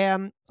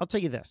 and I'll tell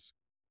you this.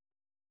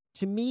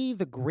 To me,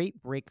 the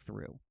great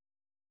breakthrough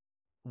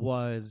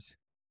was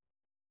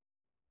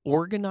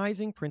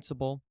organizing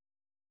principle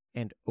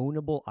and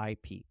ownable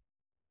IP.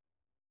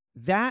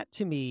 That,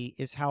 to me,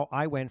 is how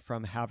I went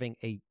from having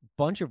a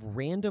bunch of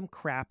random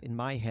crap in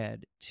my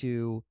head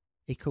to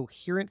a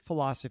coherent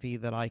philosophy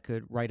that I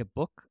could write a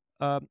book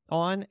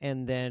on,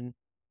 and then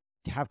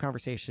to have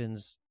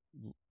conversations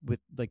with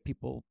like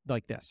people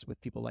like this, with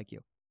people like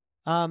you.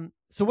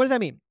 So what does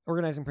that mean?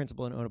 Organizing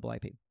principle and ownable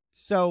IP.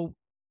 So,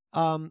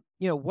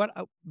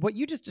 what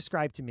you just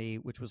described to me,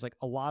 which was like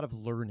a lot of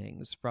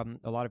learnings from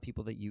a lot of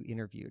people that you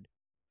interviewed.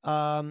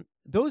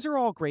 Those are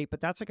all great,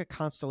 but that's like a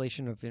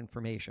constellation of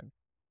information.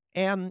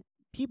 And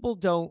people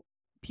don't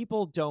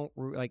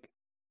like,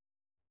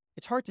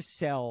 it's hard to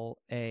sell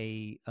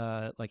a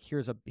like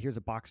here's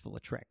a box full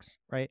of tricks,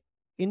 right?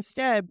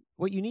 Instead,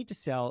 what you need to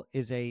sell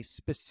is a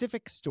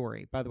specific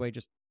story. By the way,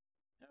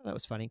 that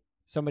was funny.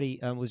 Somebody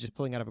was just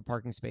pulling out of a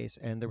parking space,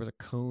 and there was a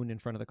cone in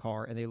front of the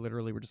car, and they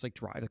literally were just like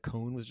the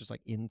cone was just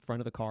like in front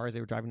of the car as they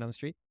were driving down the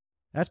street.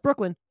 That's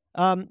Brooklyn.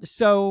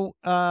 So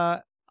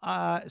I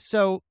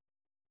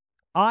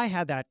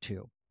had that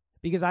too,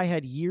 because I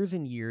had years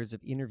and years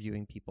of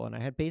interviewing people, and I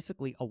had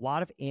basically a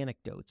lot of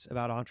anecdotes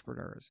about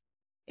entrepreneurs.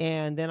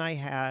 And then I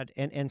had,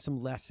 and some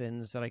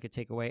lessons that I could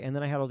take away. And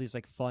then I had all these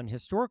like fun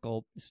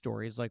historical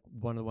stories, like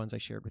one of the ones I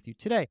shared with you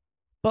today.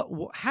 But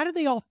how did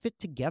they all fit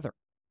together?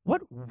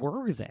 What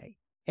were they?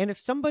 And if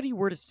somebody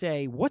were to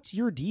say, what's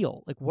your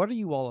deal? Like, what are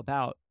you all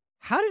about?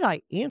 How did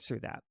I answer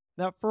that?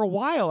 Now, for a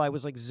while, I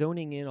was like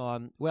zoning in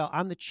on, well,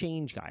 I'm the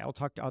change guy. I'll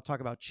talk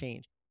about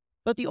change.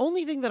 But the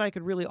only thing that I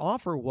could really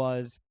offer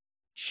was,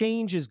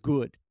 change is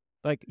good.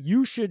 Like,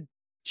 you should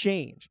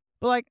change.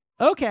 But like,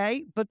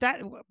 okay, but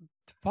that,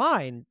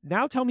 fine.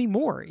 Now tell me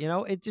more.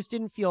 It just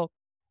didn't feel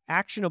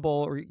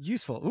actionable or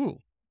useful.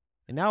 Ooh,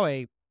 and now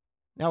a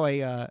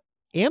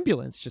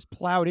ambulance just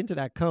plowed into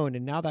that cone,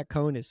 and now that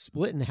cone is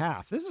split in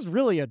half. This is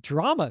really a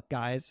drama,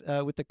 guys,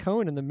 with the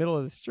cone in the middle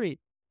of the street.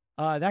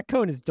 That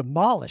cone is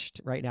demolished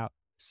right now.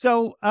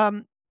 So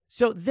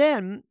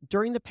then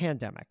during the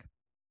pandemic,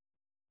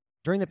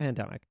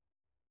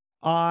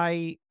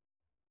 I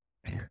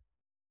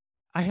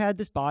had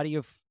this body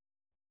of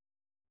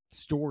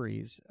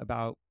stories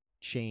about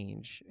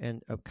change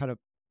and a kind of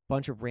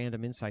bunch of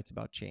random insights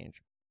about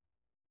change.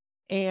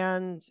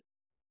 And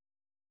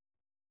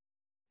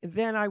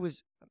then I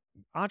was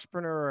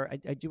entrepreneur.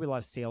 I do a lot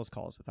of sales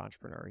calls with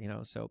entrepreneur,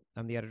 so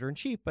I'm the editor in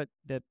chief, but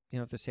if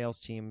the sales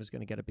team is going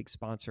to get a big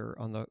sponsor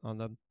on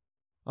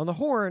the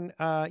horn,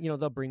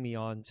 they'll bring me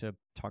on to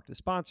talk to the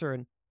sponsor.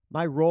 And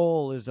my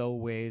role is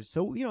always,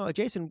 so,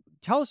 Jason,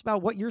 tell us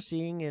about what you're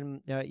seeing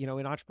in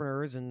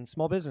entrepreneurs and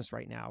small business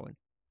right now. And,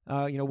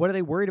 what are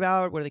they worried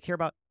about? What do they care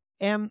about?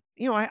 And,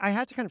 I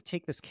had to kind of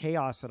take this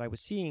chaos that I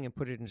was seeing and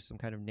put it into some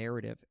kind of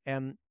narrative.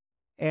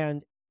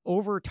 And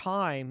over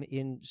time,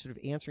 in sort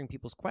of answering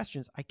people's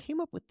questions, I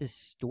came up with this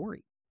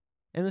story.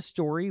 And the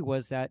story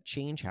was that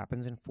change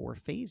happens in 4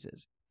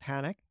 phases: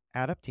 panic,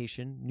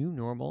 adaptation, new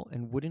normal,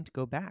 and wouldn't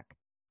go back.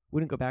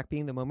 Wouldn't go back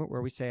being the moment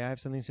where we say, I have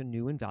something so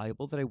new and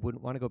valuable that I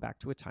wouldn't want to go back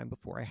to a time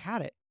before I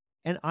had it.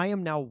 And I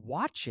am now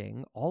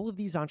watching all of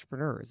these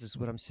entrepreneurs. This is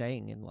what I'm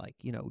saying in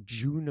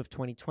June of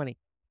 2020.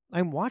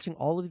 I'm watching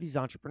all of these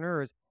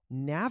entrepreneurs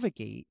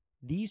navigate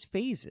these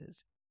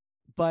phases,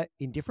 but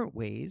in different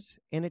ways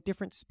and at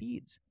different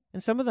speeds.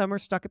 And some of them are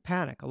stuck at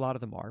panic. A lot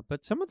of them are,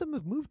 but some of them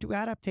have moved to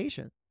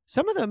adaptation.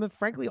 Some of them have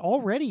frankly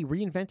already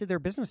reinvented their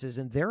businesses,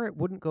 and there it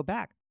wouldn't go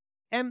back.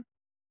 And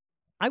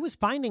I was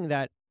finding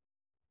that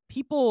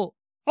people,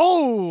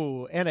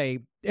 and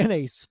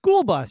a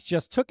school bus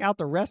just took out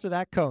the rest of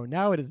that cone.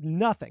 Now it is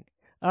nothing.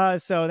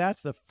 So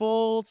that's the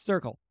full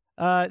circle.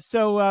 I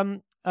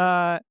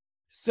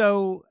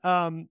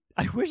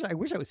wish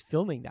I was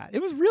filming that.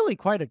 It was really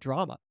quite a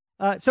drama.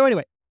 So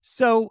anyway,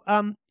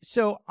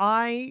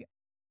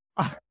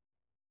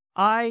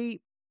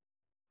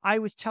 I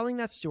was telling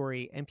that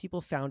story, and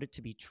people found it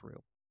to be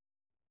true.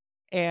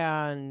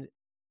 And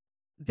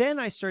then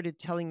I started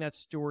telling that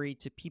story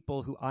to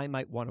people who I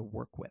might want to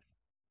work with.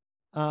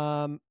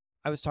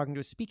 I was talking to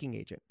a speaking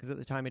agent, because at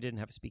the time I didn't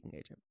have a speaking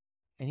agent.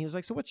 And he was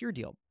like, so what's your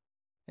deal?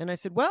 And I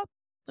said, well,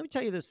 let me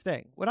tell you this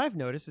thing. What I've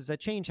noticed is that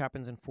change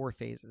happens in 4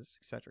 phases,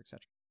 et cetera, et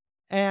cetera.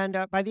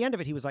 And by the end of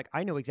it, he was like,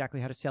 I know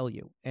exactly how to sell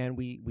you. And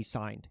we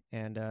signed.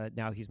 And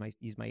now he's my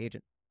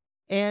agent.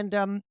 And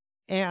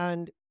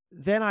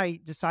then I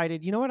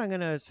decided, you know what, I'm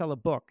going to sell a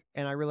book.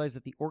 And I realized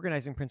that the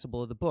organizing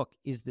principle of the book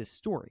is this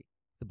story.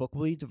 The book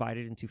will be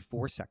divided into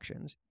 4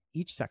 sections.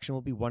 Each section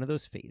will be one of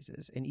those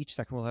phases. And each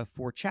section will have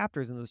 4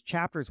 chapters. And those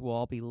chapters will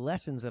all be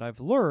lessons that I've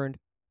learned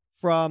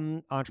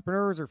from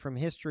entrepreneurs or from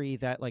history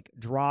that like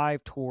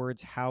drive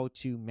towards how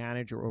to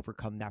manage or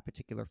overcome that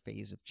particular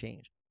phase of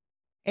change.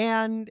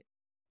 And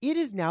it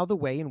is now the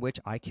way in which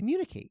I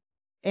communicate.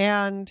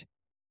 And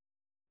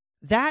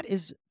that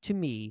is, to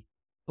me,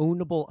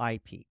 ownable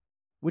IP,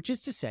 which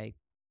is to say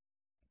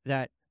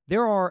that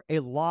there are a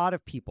lot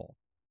of people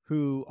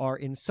who are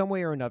in some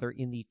way or another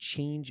in the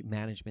change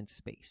management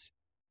space.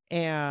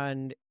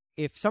 And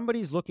if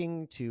somebody's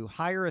looking to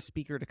hire a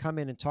speaker to come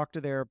in and talk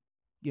to their,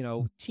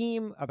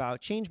 team about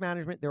change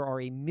management, there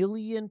are a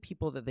million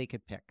people that they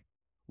could pick.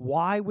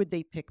 Why would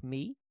they pick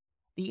me?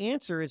 The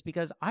answer is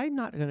because I'm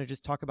not going to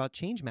just talk about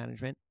change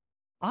management.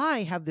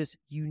 I have this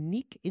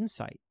unique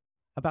insight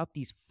about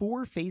these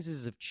 4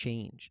 phases of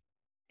change,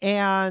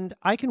 and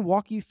I can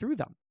walk you through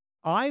them.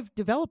 I've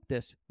developed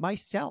this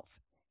myself.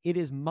 It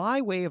is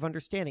my way of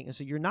understanding. And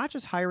so you're not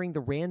just hiring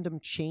the random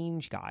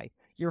change guy,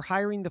 you're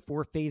hiring the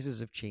 4 phases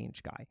of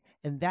change guy.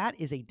 And that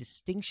is a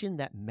distinction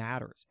that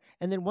matters.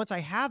 And then once I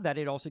have that,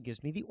 it also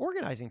gives me the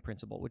organizing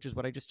principle, which is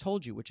what I just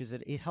told you, which is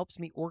that it helps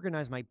me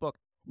organize my book,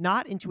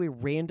 not into a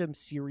random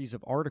series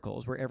of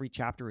articles where every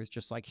chapter is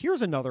just like,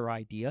 here's another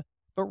idea,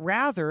 but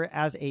rather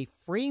as a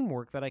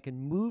framework that I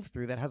can move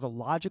through that has a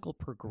logical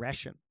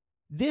progression.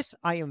 This,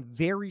 I am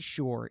very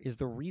sure, is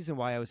the reason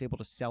why I was able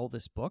to sell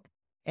this book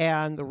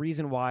and the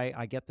reason why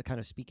I get the kind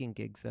of speaking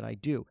gigs that I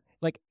do.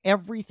 Like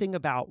everything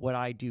about what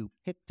I do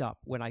picked up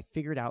when I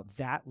figured out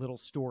that little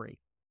story.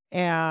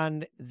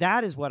 And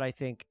that is what I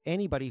think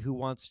anybody who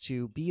wants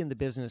to be in the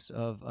business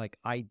of like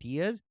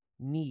ideas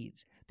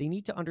needs. They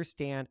need to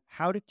understand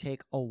how to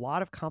take a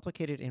lot of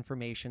complicated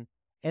information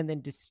and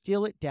then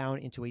distill it down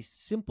into a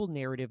simple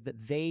narrative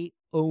that they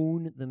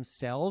own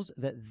themselves,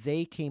 that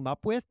they came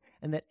up with,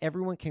 and that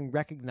everyone can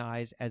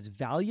recognize as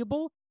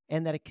valuable,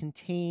 and that it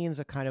contains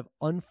a kind of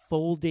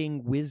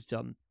unfolding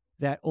wisdom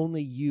that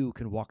only you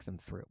can walk them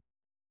through.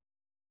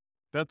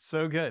 That's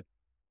so good.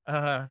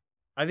 I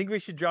think we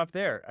should drop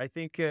there. I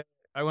think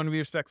I want to be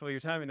respectful of your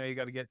time. I know you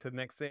got to get to the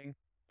next thing,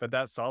 but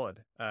that's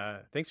solid.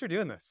 Thanks for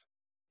doing this.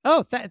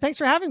 Oh, thanks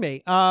for having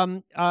me.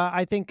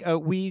 I think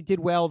we did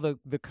well.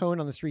 The cone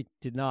on the street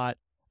did not,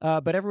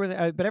 but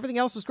everything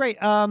else was great.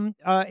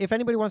 If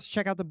anybody wants to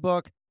check out the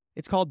book,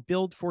 it's called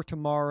Build for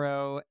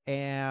Tomorrow,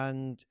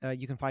 and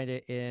you can find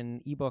it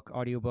in ebook,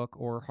 audiobook,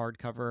 or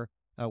hardcover,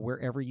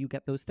 wherever you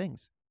get those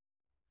things.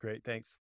 Great, thanks.